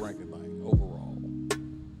whole ranking thing overall?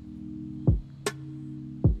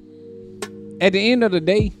 At the end of the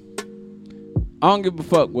day, I don't give a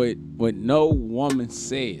fuck what no woman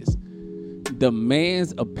says. the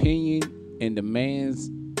man's opinion and the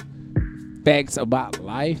man's facts about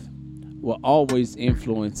life will always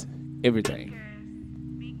influence everything.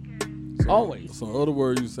 Always. So in other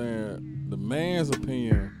words, you saying the man's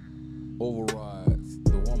opinion overrides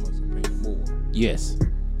the woman's opinion more. Yes.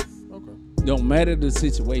 Okay. No matter the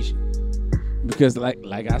situation. Because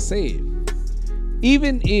like I said,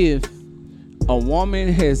 even if a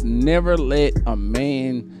woman has never let a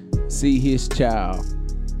man see his child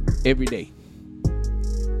every day,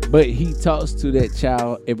 but he talks to that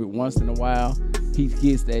child every once in a while, he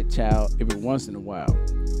gets that child every once in a while,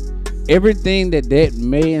 everything that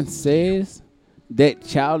man says, that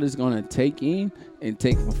child is going to take in and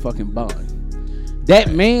take for fucking bond.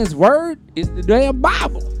 That man's word is the damn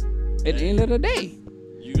Bible at the end of the day.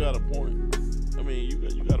 You got a point. I mean, you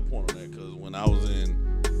got a point on that, because when I was in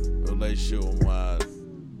a relationship with my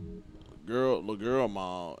little girl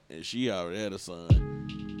mom, and she already had a son,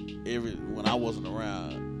 when I wasn't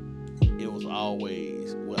around, it was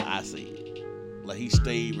always what I said. Like, he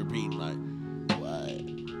stayed repeating, like, what?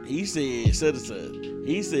 He said, said it.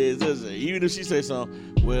 He said, said it. Even if she said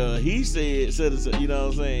something, well, he said, said it. You know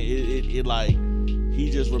what I'm saying? It like,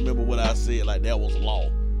 he just remembered what I said, like that was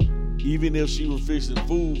law. Even if she was fixing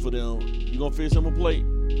food for them, you gonna fix him a plate.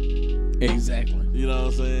 Exactly. You know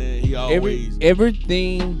what I'm saying? He always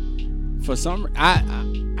everything for some. I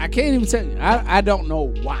can't even tell you. I don't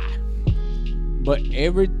know why, but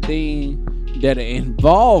everything that an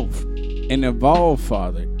involved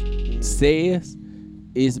father says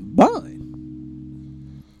is bun.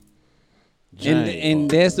 And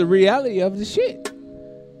that's the reality of the shit.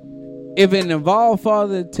 If an involved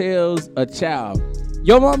father tells a child,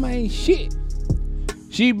 your mama ain't shit,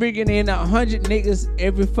 she bringing in 100 niggas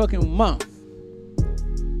every fucking month,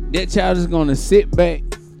 that child is gonna sit back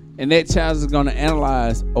and that child is gonna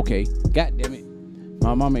analyze, okay, goddamn it,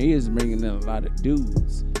 my mama is bringing in a lot of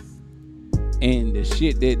dudes, and the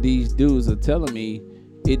shit that these dudes are telling me,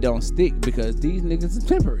 it don't stick because these niggas are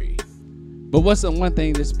temporary. But what's the one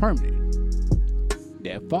thing that's permanent?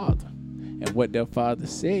 Their father. And what their father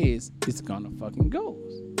says, it's gonna fucking go.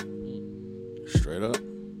 straight up.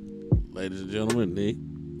 Ladies and gentlemen, Nick,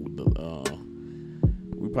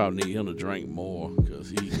 we probably need him to drink more, because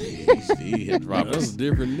he had dropped. That's a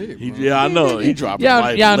different Nick. I know he dropped.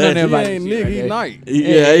 Y'all know that He about ain't Nick, he Night.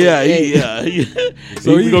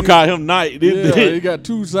 So we gonna call him Night. Yeah, he got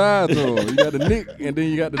two sides on. You got the Nick, and then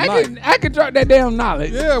you got the Night. I can drop that damn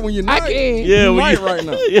knowledge. Yeah, when you're Night. I can. Yeah, you when Night you- right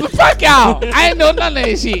now. Fuck y'all. I ain't know none of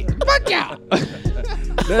that shit. Fuck y'all.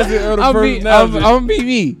 That's the other I'm personality. gonna be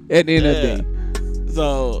me at the end of the day.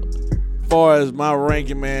 So, far as my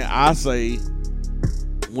ranking, man, I say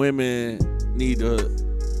women need to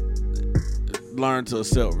learn to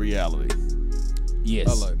accept reality. Yes.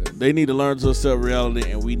 I like that. They need to learn to accept reality,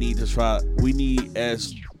 and we're the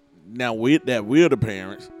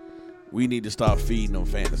parents, we need to stop feeding them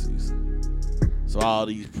fantasies. So all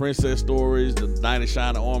these princess stories, the knight in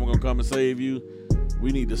shining armor gonna come and save you,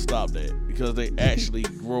 we need to stop that, because they actually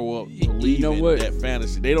grow up believing that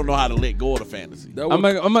fantasy. They don't know how to let go of the fantasy. That I'm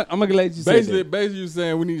was- gonna let you say that. Basically, you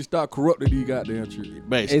saying we need to stop corrupting these goddamn children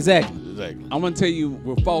Basically. Exactly. I'm gonna tell you.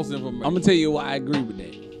 with false information. I'm gonna tell you why I agree with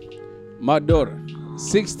that. My daughter,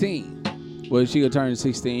 16. Well, she gonna turn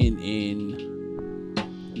 16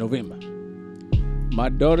 in November. My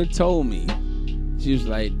daughter told me, she was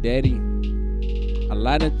like, "Daddy, a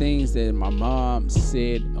lot of things that my mom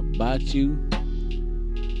said about you,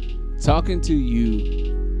 talking to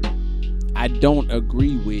you, I don't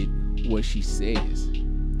agree with what she says.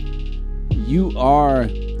 You are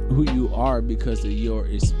who you are because of your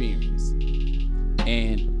experience.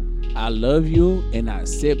 And I love you and I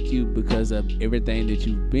accept you because of everything that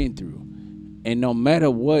you've been through. And no matter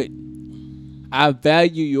what, I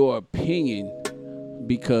value your opinion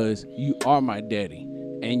because you are my daddy.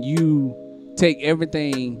 And you take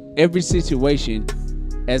every situation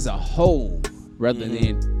as a whole rather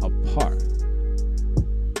than a part."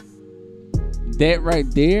 That right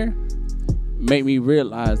there made me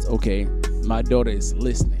realize, okay, my daughter is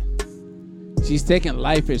listening. She's taking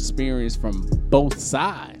life experience from both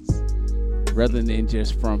sides rather than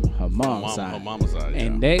just from her mom's side. Her mama's side, yeah.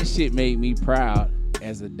 And that shit made me proud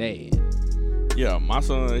as a dad. Yeah, my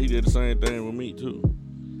son, he did the same thing with me too.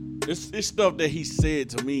 It's stuff that he said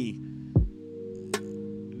to me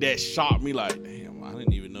that shocked me, like, damn, I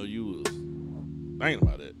didn't even know you was thinking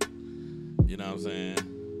about it. You know what I'm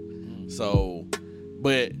saying? So,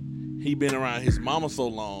 but he been around his mama so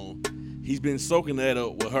long, he's been soaking that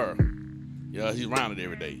up with her. Yeah, he's around it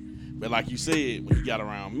every day. But like you said, when he got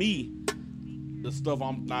around me, the stuff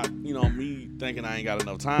I'm not, me thinking I ain't got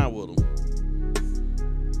enough time with him,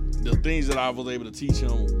 the things that I was able to teach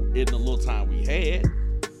him in the little time we had,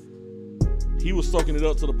 he was soaking it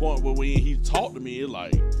up to the point where when he talked to me, it's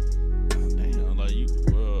like, God damn, like you,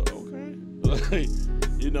 okay, like,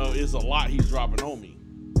 you know, it's a lot he's dropping on me.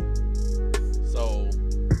 So,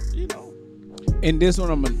 you know. And this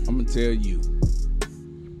one, I'm gonna tell you.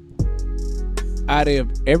 Out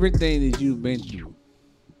of everything that you've been through,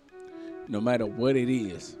 no matter what it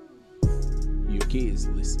is, your kids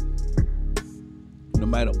listen. No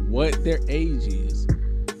matter what their age is,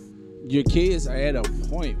 your kids are at a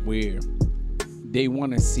point where they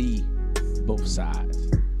want to see both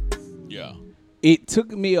sides. Yeah. It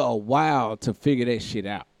took me a while to figure that shit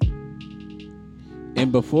out.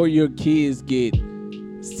 And before your kids get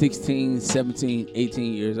 16, 17,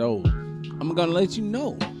 18 years old, I'm going to let you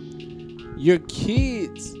know. Your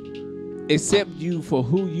kids accept you for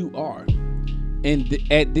who you are. And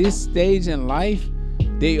at this stage in life,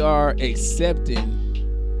 they are accepting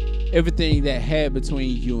everything that had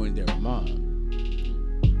between you and their mom.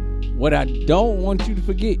 What I don't want you to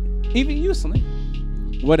forget, even you, Slim,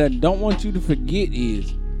 what I don't want you to forget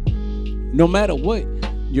is, no matter what,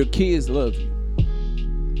 your kids love you.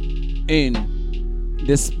 And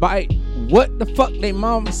despite what the fuck their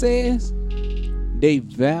mom says, they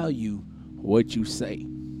value what you say.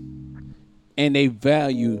 And they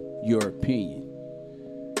value your opinion.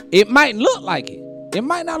 It might look like it. It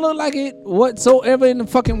might not look like it whatsoever in the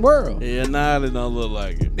fucking world. Yeah, nah, it don't look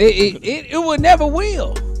like it. It would never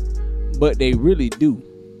will. But they really do.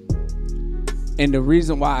 And the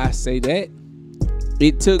reason why I say that,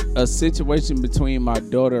 it took a situation between my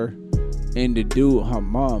daughter and the dude her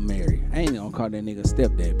mom married. I ain't gonna call that nigga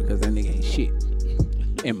stepdad because that nigga ain't shit.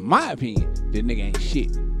 In my opinion, that nigga ain't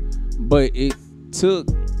shit. But it took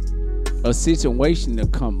a situation to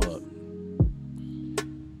come up.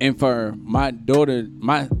 And for my daughter,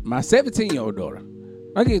 my 17-year-old daughter,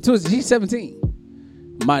 I get twisted, she's 17.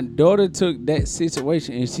 My daughter took that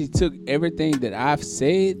situation and she took everything that I've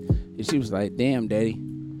said and she was like, damn, daddy,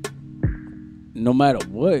 no matter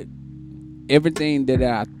what, everything that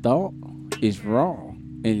I thought is wrong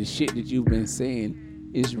and the shit that you've been saying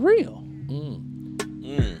is real.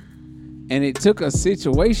 And it took a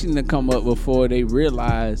situation to come up before they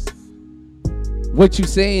realized what you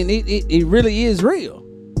saying, it really is real.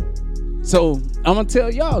 So I'm gonna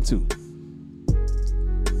tell y'all too.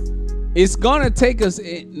 It's gonna take us,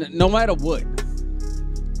 no matter what,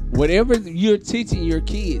 whatever you're teaching your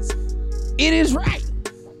kids, it is right.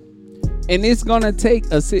 And it's gonna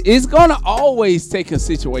always take a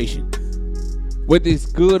situation, whether it's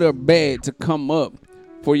good or bad, to come up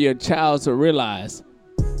for your child to realize,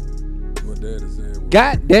 What daddy said.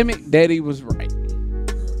 God damn it, daddy was right.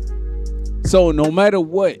 So no matter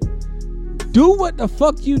what, do what the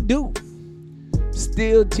fuck you do.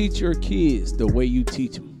 Still teach your kids the way you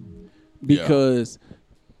teach them. Because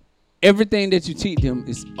everything that you teach them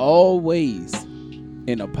is always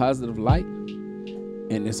in a positive light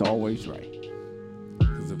and it's always right.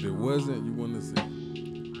 Because if it wasn't, you wouldn't have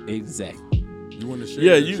seen. Exactly. You want to share.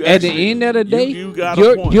 Yeah, that you shit. At the end of the day, you got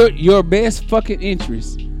a point. your best fucking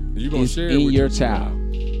interest You gonna is share it in with your child.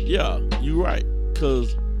 Yeah, you right.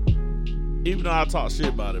 Cause even though I talk shit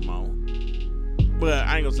about it, Mom, but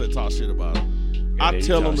I ain't gonna say talk shit about it. I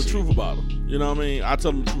tell them the truth about them. You know what I mean? I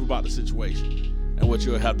tell them the truth about the situation and what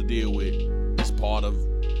you'll have to deal with. It's part of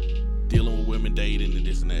dealing with women, dating, and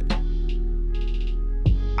this and that.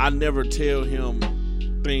 I never tell him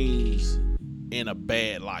things in a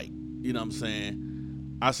bad light. You know what I'm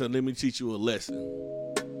saying? I said, let me teach you a lesson.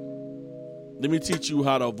 Let me teach you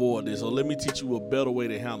how to avoid this, or let me teach you a better way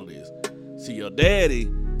to handle this. See, your daddy,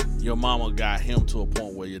 your mama got him to a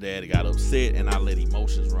point where your daddy got upset, and I let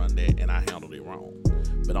emotions run that, and I handled it wrong.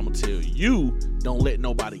 But I'm gonna tell you, don't let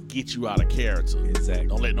nobody get you out of character. Exactly.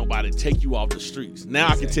 Don't let nobody take you off the streets. Now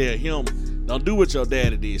I can tell him, don't do what your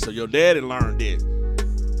daddy did. So your daddy learned it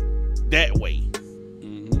that way.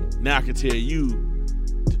 Mm-hmm. Now I can tell you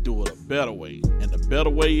to do it a better way. And the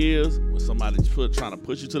better way is when somebody's trying to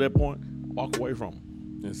push you to that point, walk away from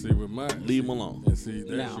them. And see, with my Leave them alone. And see,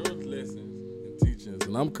 that's Now. your lessons and teachings.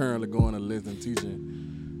 And I'm currently going to lesson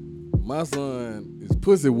teaching. My son is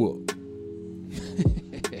pussy whooped.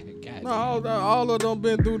 No, all of them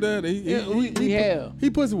been through that. We have. He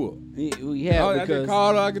pussy whooped. We have I because just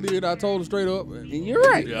called her, I did. I told her straight up. and you're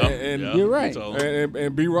right. Yeah, And- yeah, you're right. so-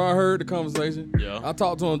 And B-Raw heard the conversation. Yeah. I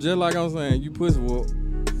talked to him just like I'm saying, you pussy whooped.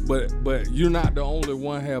 But you're not the only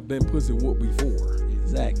one have been pussy whooped before.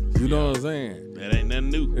 Exactly. You know what I'm saying? That ain't nothing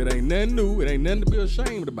new. It ain't nothing new. It ain't nothing to be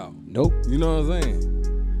ashamed about. Nope. You know what I'm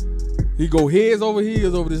saying? He go heads over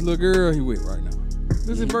heels over this little girl he with right now. This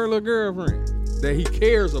is his first little girlfriend that he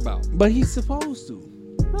cares about. But he's supposed to.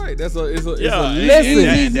 Right. It's a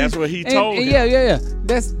Listen, that's what he told him. Yeah.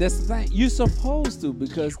 That's the thing. You're supposed to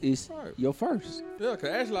because it's your first. Yeah, because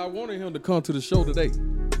actually I wanted him to come to the show today.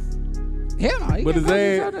 Hell no. But his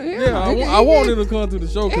ass, I wanted him to come to the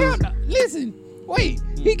show. Hell no. Listen, wait.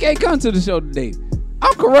 He can't come to the show today.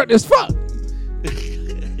 I'm corrupt as fuck.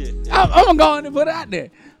 I'm gonna go in and put it out there.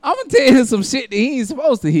 I'm gonna tell him some shit that he ain't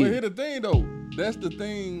supposed to hear. But here's the thing though. That's the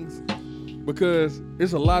things, because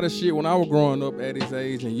it's a lot of shit when I was growing up at his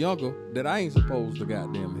age and younger that I ain't supposed to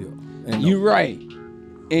goddamn hear. And You right.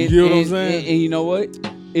 And, you know what I'm saying? And you know what?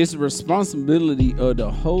 It's the responsibility of the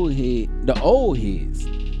old heads,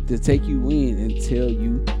 to take you in and tell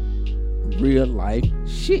you real life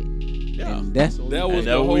shit. Yeah. And that's what that was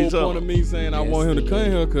that the what we whole talking point of me saying I Yes, want him to come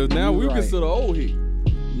here, because now we right. consider old head.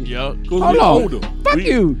 Yeah. Because Hold we on. older. Fuck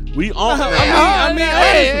you. We on I that. mean,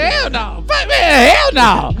 Hey, hell no. Fuck man, hell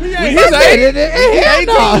no. ain't Fuck his that.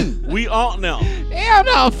 Hell no. We on now. Hell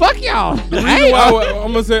no. Fuck y'all. The reason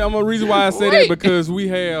why I'm a reason why I say Wait. that, because we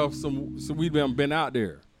have so we've been out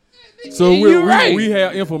there. So You're right. we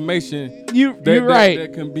have information You're that, right.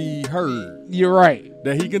 that can be heard, You're right.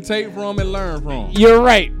 that he can take from and learn from. You're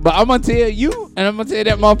right. But I'm gonna tell you, and I'm gonna tell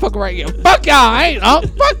that motherfucker right here. Fuck y'all. I ain't.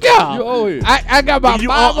 Fuck y'all. You owe it. I got about You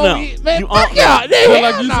 5 on now. more years. Man, You fuck on y'all. So Hell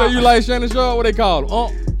like you no. say you like Shannon Sharp, what they call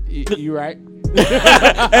him? You right.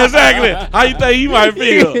 Exactly. How you think he might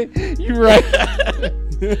feel? You right.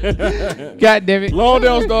 God damn it. Long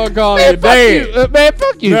don't start calling Man, you fuck dad. you. Man,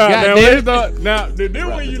 fuck you. Now, God now, damn it. then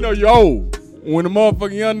when you know you're old, when the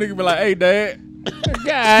motherfucking young nigga be like, "Hey, dad,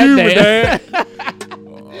 God excuse me, damn.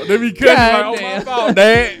 dad," they be cutting like, "Oh my Damn. fault,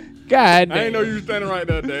 dad. God damn. I ain't know you was standing right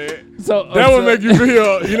there, dad." So That would make you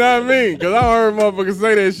feel, you know what I mean? Because I heard motherfuckers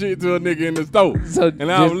say that shit to a nigga in the store. So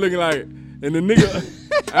And I was looking like, and the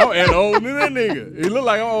nigga, I'm older than that nigga. He looked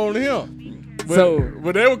like I'm older than him.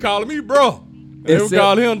 But they were calling me bro. They were Except-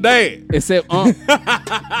 calling him dad. Except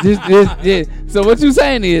this. So what you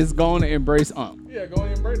saying is going to embrace Yeah, go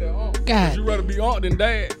ahead and break that aunt. God. You rather be aunt than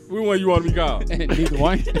dad? Which one you want to be called? Neither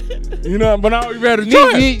one. You know, but now you had a you,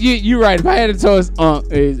 choice. you right. If I had a choice,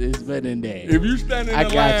 is better than dad. If you stand in I the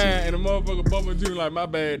got line you. and the motherfucker bumping into you like, my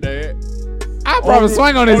bad, dad. I probably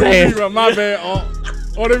swing on his Or they be ass. like, my bad,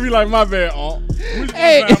 aunt. Or they be like, my bad, aunt. Which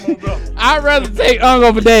Hey, one sound more better? I'd rather take Uncle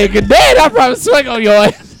over dad. Cause dad, I probably swing on your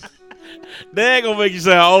ass. That ain't gonna make you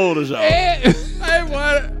sound old as y'all. Man, Hey,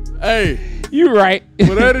 what? Hey, you right.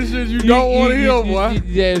 but that is shit you don't want to hear, boy.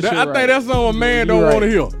 Yeah, I right. think that's something a man don't right. want to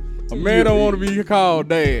hear. A man don't want to be called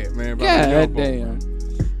dad, man. by the God young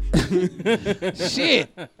folks. damn. Shit.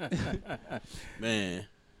 Man.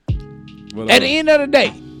 But, At the end of the day,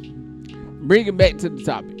 bring it back to the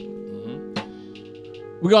topic.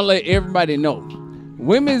 We're gonna let everybody know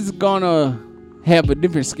women's gonna have a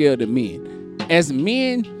different scale than men. As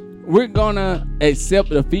men, we're gonna accept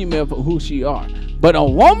the female for who she are, but a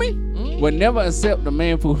woman will never accept the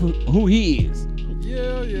man for who he is.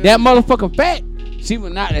 yeah. That motherfucker fat, she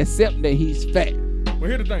will not accept that he's fat. But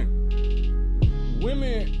here's the thing.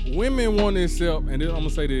 Women want to accept, and then I'm gonna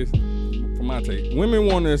say this from my take. Women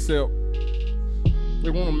want to accept. They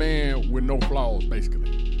want a man with no flaws, basically.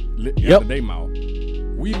 Yep. Out of their mouth.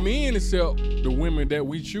 We men accept the women that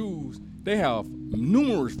we choose. They have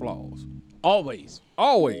numerous flaws. Always.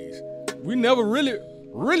 Always. We never really,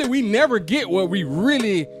 we never get what we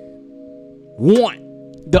really want.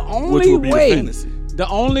 The Which only would be the way, fantasy. the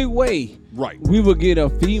only way Right. we will get a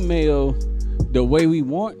female the way we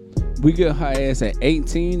want, we get her ass at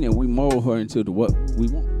 18 and we mold her into what we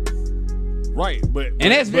want. Right. But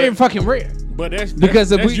And that's very fucking rare. But that's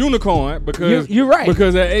Because if that's we- unicorn because You're right.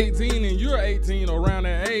 Because at 18 and you're 18 or around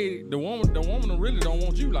that age, the woman really don't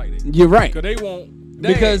want you like that. You're right. Because they want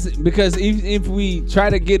dad. Because if we try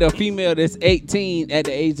to get a female that's 18 at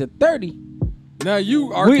the age of 30, now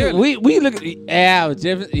you are we look at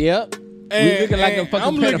yep. We looking like a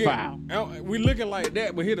fucking pedophile. We looking like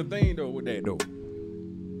that, but here's the thing though with that though.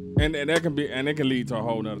 And that can be and it can lead to a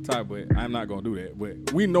whole nother type, but I'm not gonna do that.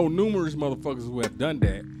 But we know numerous motherfuckers who have done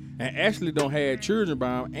that and actually don't have children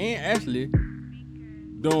by them and actually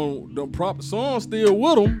don't prop some still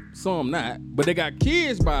with them, some not, but they got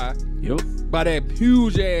kids by that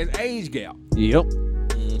huge ass age gap. Yep.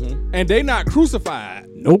 And they not crucified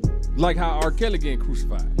Nope. like how R. Kelly getting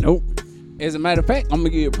crucified. Nope. As a matter of fact, I'm gonna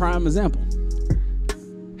give you a prime example.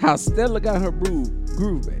 How Stella got her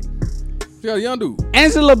groove back. Yeah, young dude.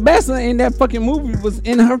 Angela Bassett in that fucking movie was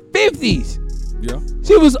in her 50s. Yeah.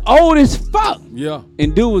 She was old as fuck. Yeah.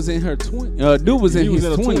 And dude was in her dude was in He his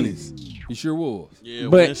was in 20s. He sure was. Yeah,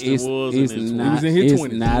 But Winston it's was in his not, He was in his it's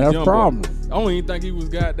 20s. not He was a young problem. boy. I don't even think he was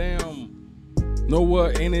goddamn No,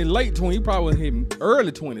 what? In his late 20s, he probably was in his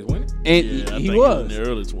early 20s, wasn't And he? I he think was. in the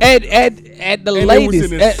early 20s. At the And it was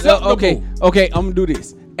latest. an acceptable- Okay, I'm gonna do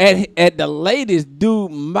this. At the latest,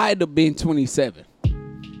 dude might have been 27,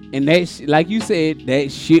 and that like you said,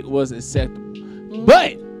 that shit was acceptable.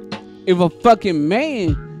 But if a fucking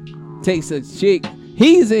man takes a chick,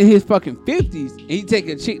 he's in his fucking 50s, and he take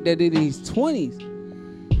a chick that is in his 20s.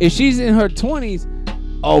 If she's in her 20s,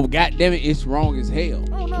 oh goddamn it, it's wrong as hell.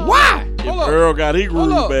 Oh, no. Why? If Hold up. Earl got his Hold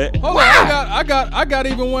groove up, back. hold up. I got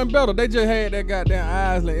even one better. They just had that goddamn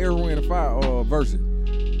Isley Air the Fire verses.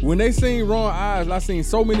 When they seen Ron Isley, I seen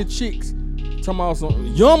so many chicks talking about some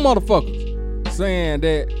young motherfuckers saying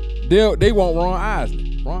that they want Ron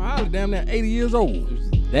Isley. Ron Isley damn near 80 years old.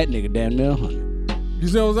 That nigga damn near 100. You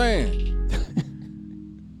see what I'm saying?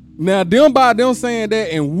 Now them by them saying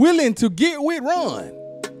that and willing to get with Ron,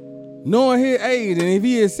 knowing his age and if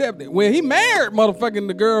he accepted, well he married motherfucking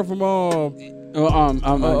the girl from JS.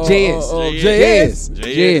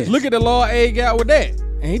 JS. Look at the law A got with that.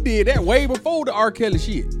 And he did that way before the R. Kelly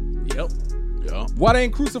shit. Yep. Why they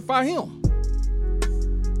ain't crucify him?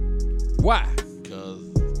 Why? Because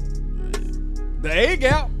The age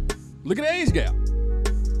gap. Look at the age gap.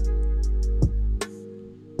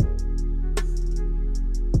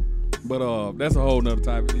 But that's a whole nother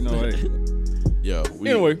topic, you know. Hey.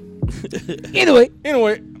 Anyway,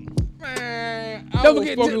 man, I Don't was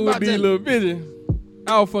forget fucking with about these that. little bitches.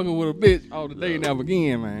 I was fucking with a bitch all the day now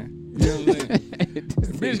again, man. You know what I'm saying?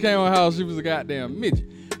 The bitch came on the house, she was a goddamn midget.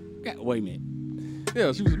 Wait a minute.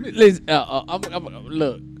 Yeah, she was a midget. Listen,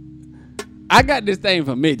 look, I got this thing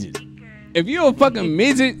for midgets. If you're a fucking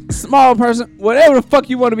midget, small person, whatever the fuck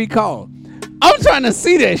you want to be called, I'm trying to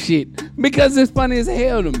see that shit because it's funny as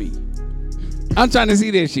hell to me. I'm trying to see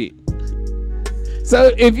that shit.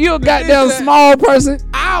 So if you're a goddamn small person,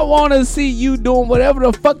 I want to see you doing whatever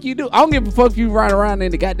the fuck you do. I don't give a fuck if you ride around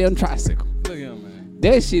in the goddamn tricycle. Look at him, man.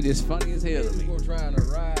 That shit is funny as hell to me. People trying to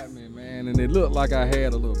ride me, man, and it looked like I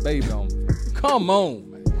had a little baby on me. Come on,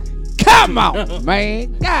 man. Come on,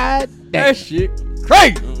 man. God damn. That shit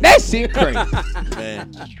crazy. That shit crazy. man.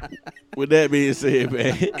 With that being said,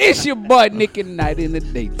 man. It's your boy Nick at Night in the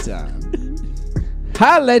daytime.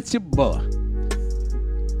 Holla at your boy.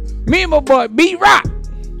 Me and my boy B-Rock.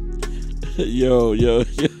 Yo.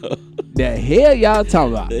 The hell y'all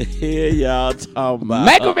talking about? The hell y'all talking about?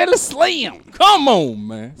 Machiavelli Slim. Come on,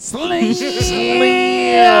 man. Slim.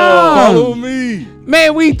 Follow me.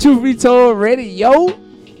 Man, we Truth Be Told Radio.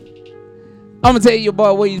 I'm going to tell you,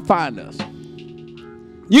 boy, where you find us.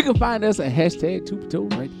 You can find us at hashtag Truth Be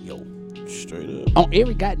Told Radio. Straight up. On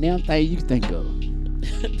every goddamn thing you can think of.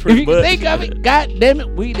 If Pretty you can much, think of it, goddamn it,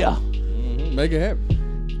 we there. Make it happen.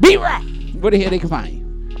 B-Rock. Where the hell they can find you?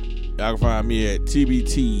 Y'all can find me at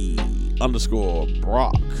TBT_Brock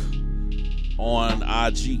on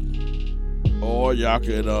IG. Or y'all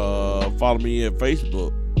can follow me at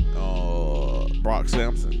Facebook, Brock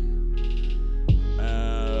Sampson.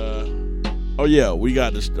 Oh yeah, we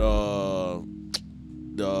got the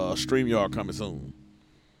StreamYard coming soon.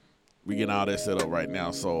 We getting all that set up right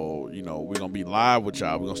now, so you know we're gonna be live with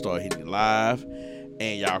y'all. We're gonna start hitting it live,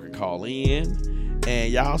 and y'all can call in,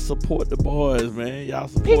 and y'all support the boys, man. Y'all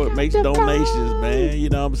support, make donations, man. You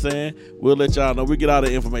know what I'm saying? We'll let y'all know. We get all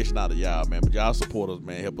the information out of y'all, man. But y'all support us,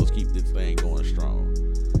 man. Help us keep this thing going strong.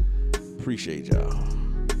 Appreciate y'all,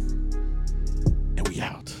 and we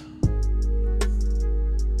out.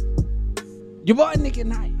 Your boy Nick at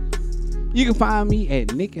Night. You can find me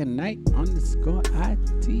at Nick at Night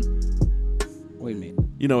 _IT. Wait a minute.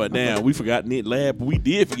 You know what? Damn, we forgot Nick Lab. But we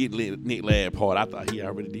did forget Nick Lab part. I thought he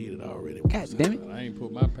already did it already. God damn it. I ain't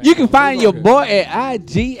put my pants You can on. find your Okay. boy at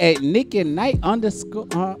IG at Nick at Night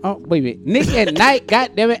 _ wait a minute. Nick at Night,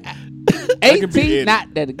 goddamn it. can be 18, edited.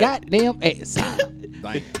 not the goddamn at sign.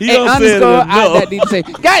 Thank you. He At done said it _ I enough. that need to say.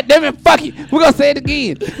 God damn it, fuck it. We're gonna say it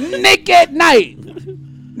again. Nick at Night.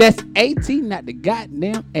 That's 18, not the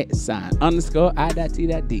goddamn at sign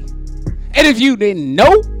 _I.T.D. And if you didn't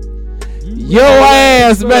know, your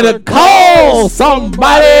ass better call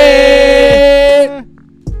somebody.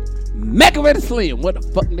 Machiavelli Slim, what the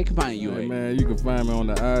fuck they can find you Hey, at? man, you can find me on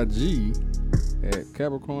the IG at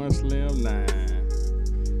Capricorn Slim 9.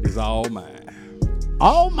 It's all mine.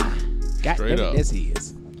 Oh my. God Straight damn it, up. that's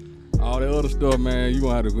his. All that other stuff, man, you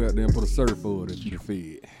gonna have to go out there and put a search for it if you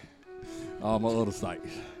feed. All my other sites,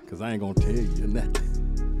 cause I ain't gonna tell you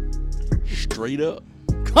nothing. Straight up.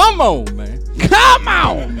 Come on, man. Come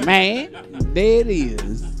on, man. There it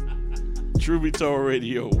is. True Be Told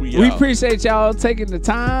Radio. We We out. appreciate y'all taking the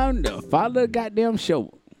time to follow the goddamn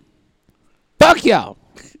show. Fuck y'all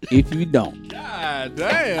if you don't. God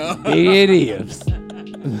damn. There it is.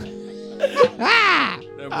 That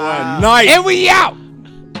boy Knight. And we out.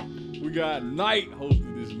 We got Knight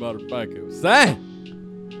hosting this motherfucker. Son.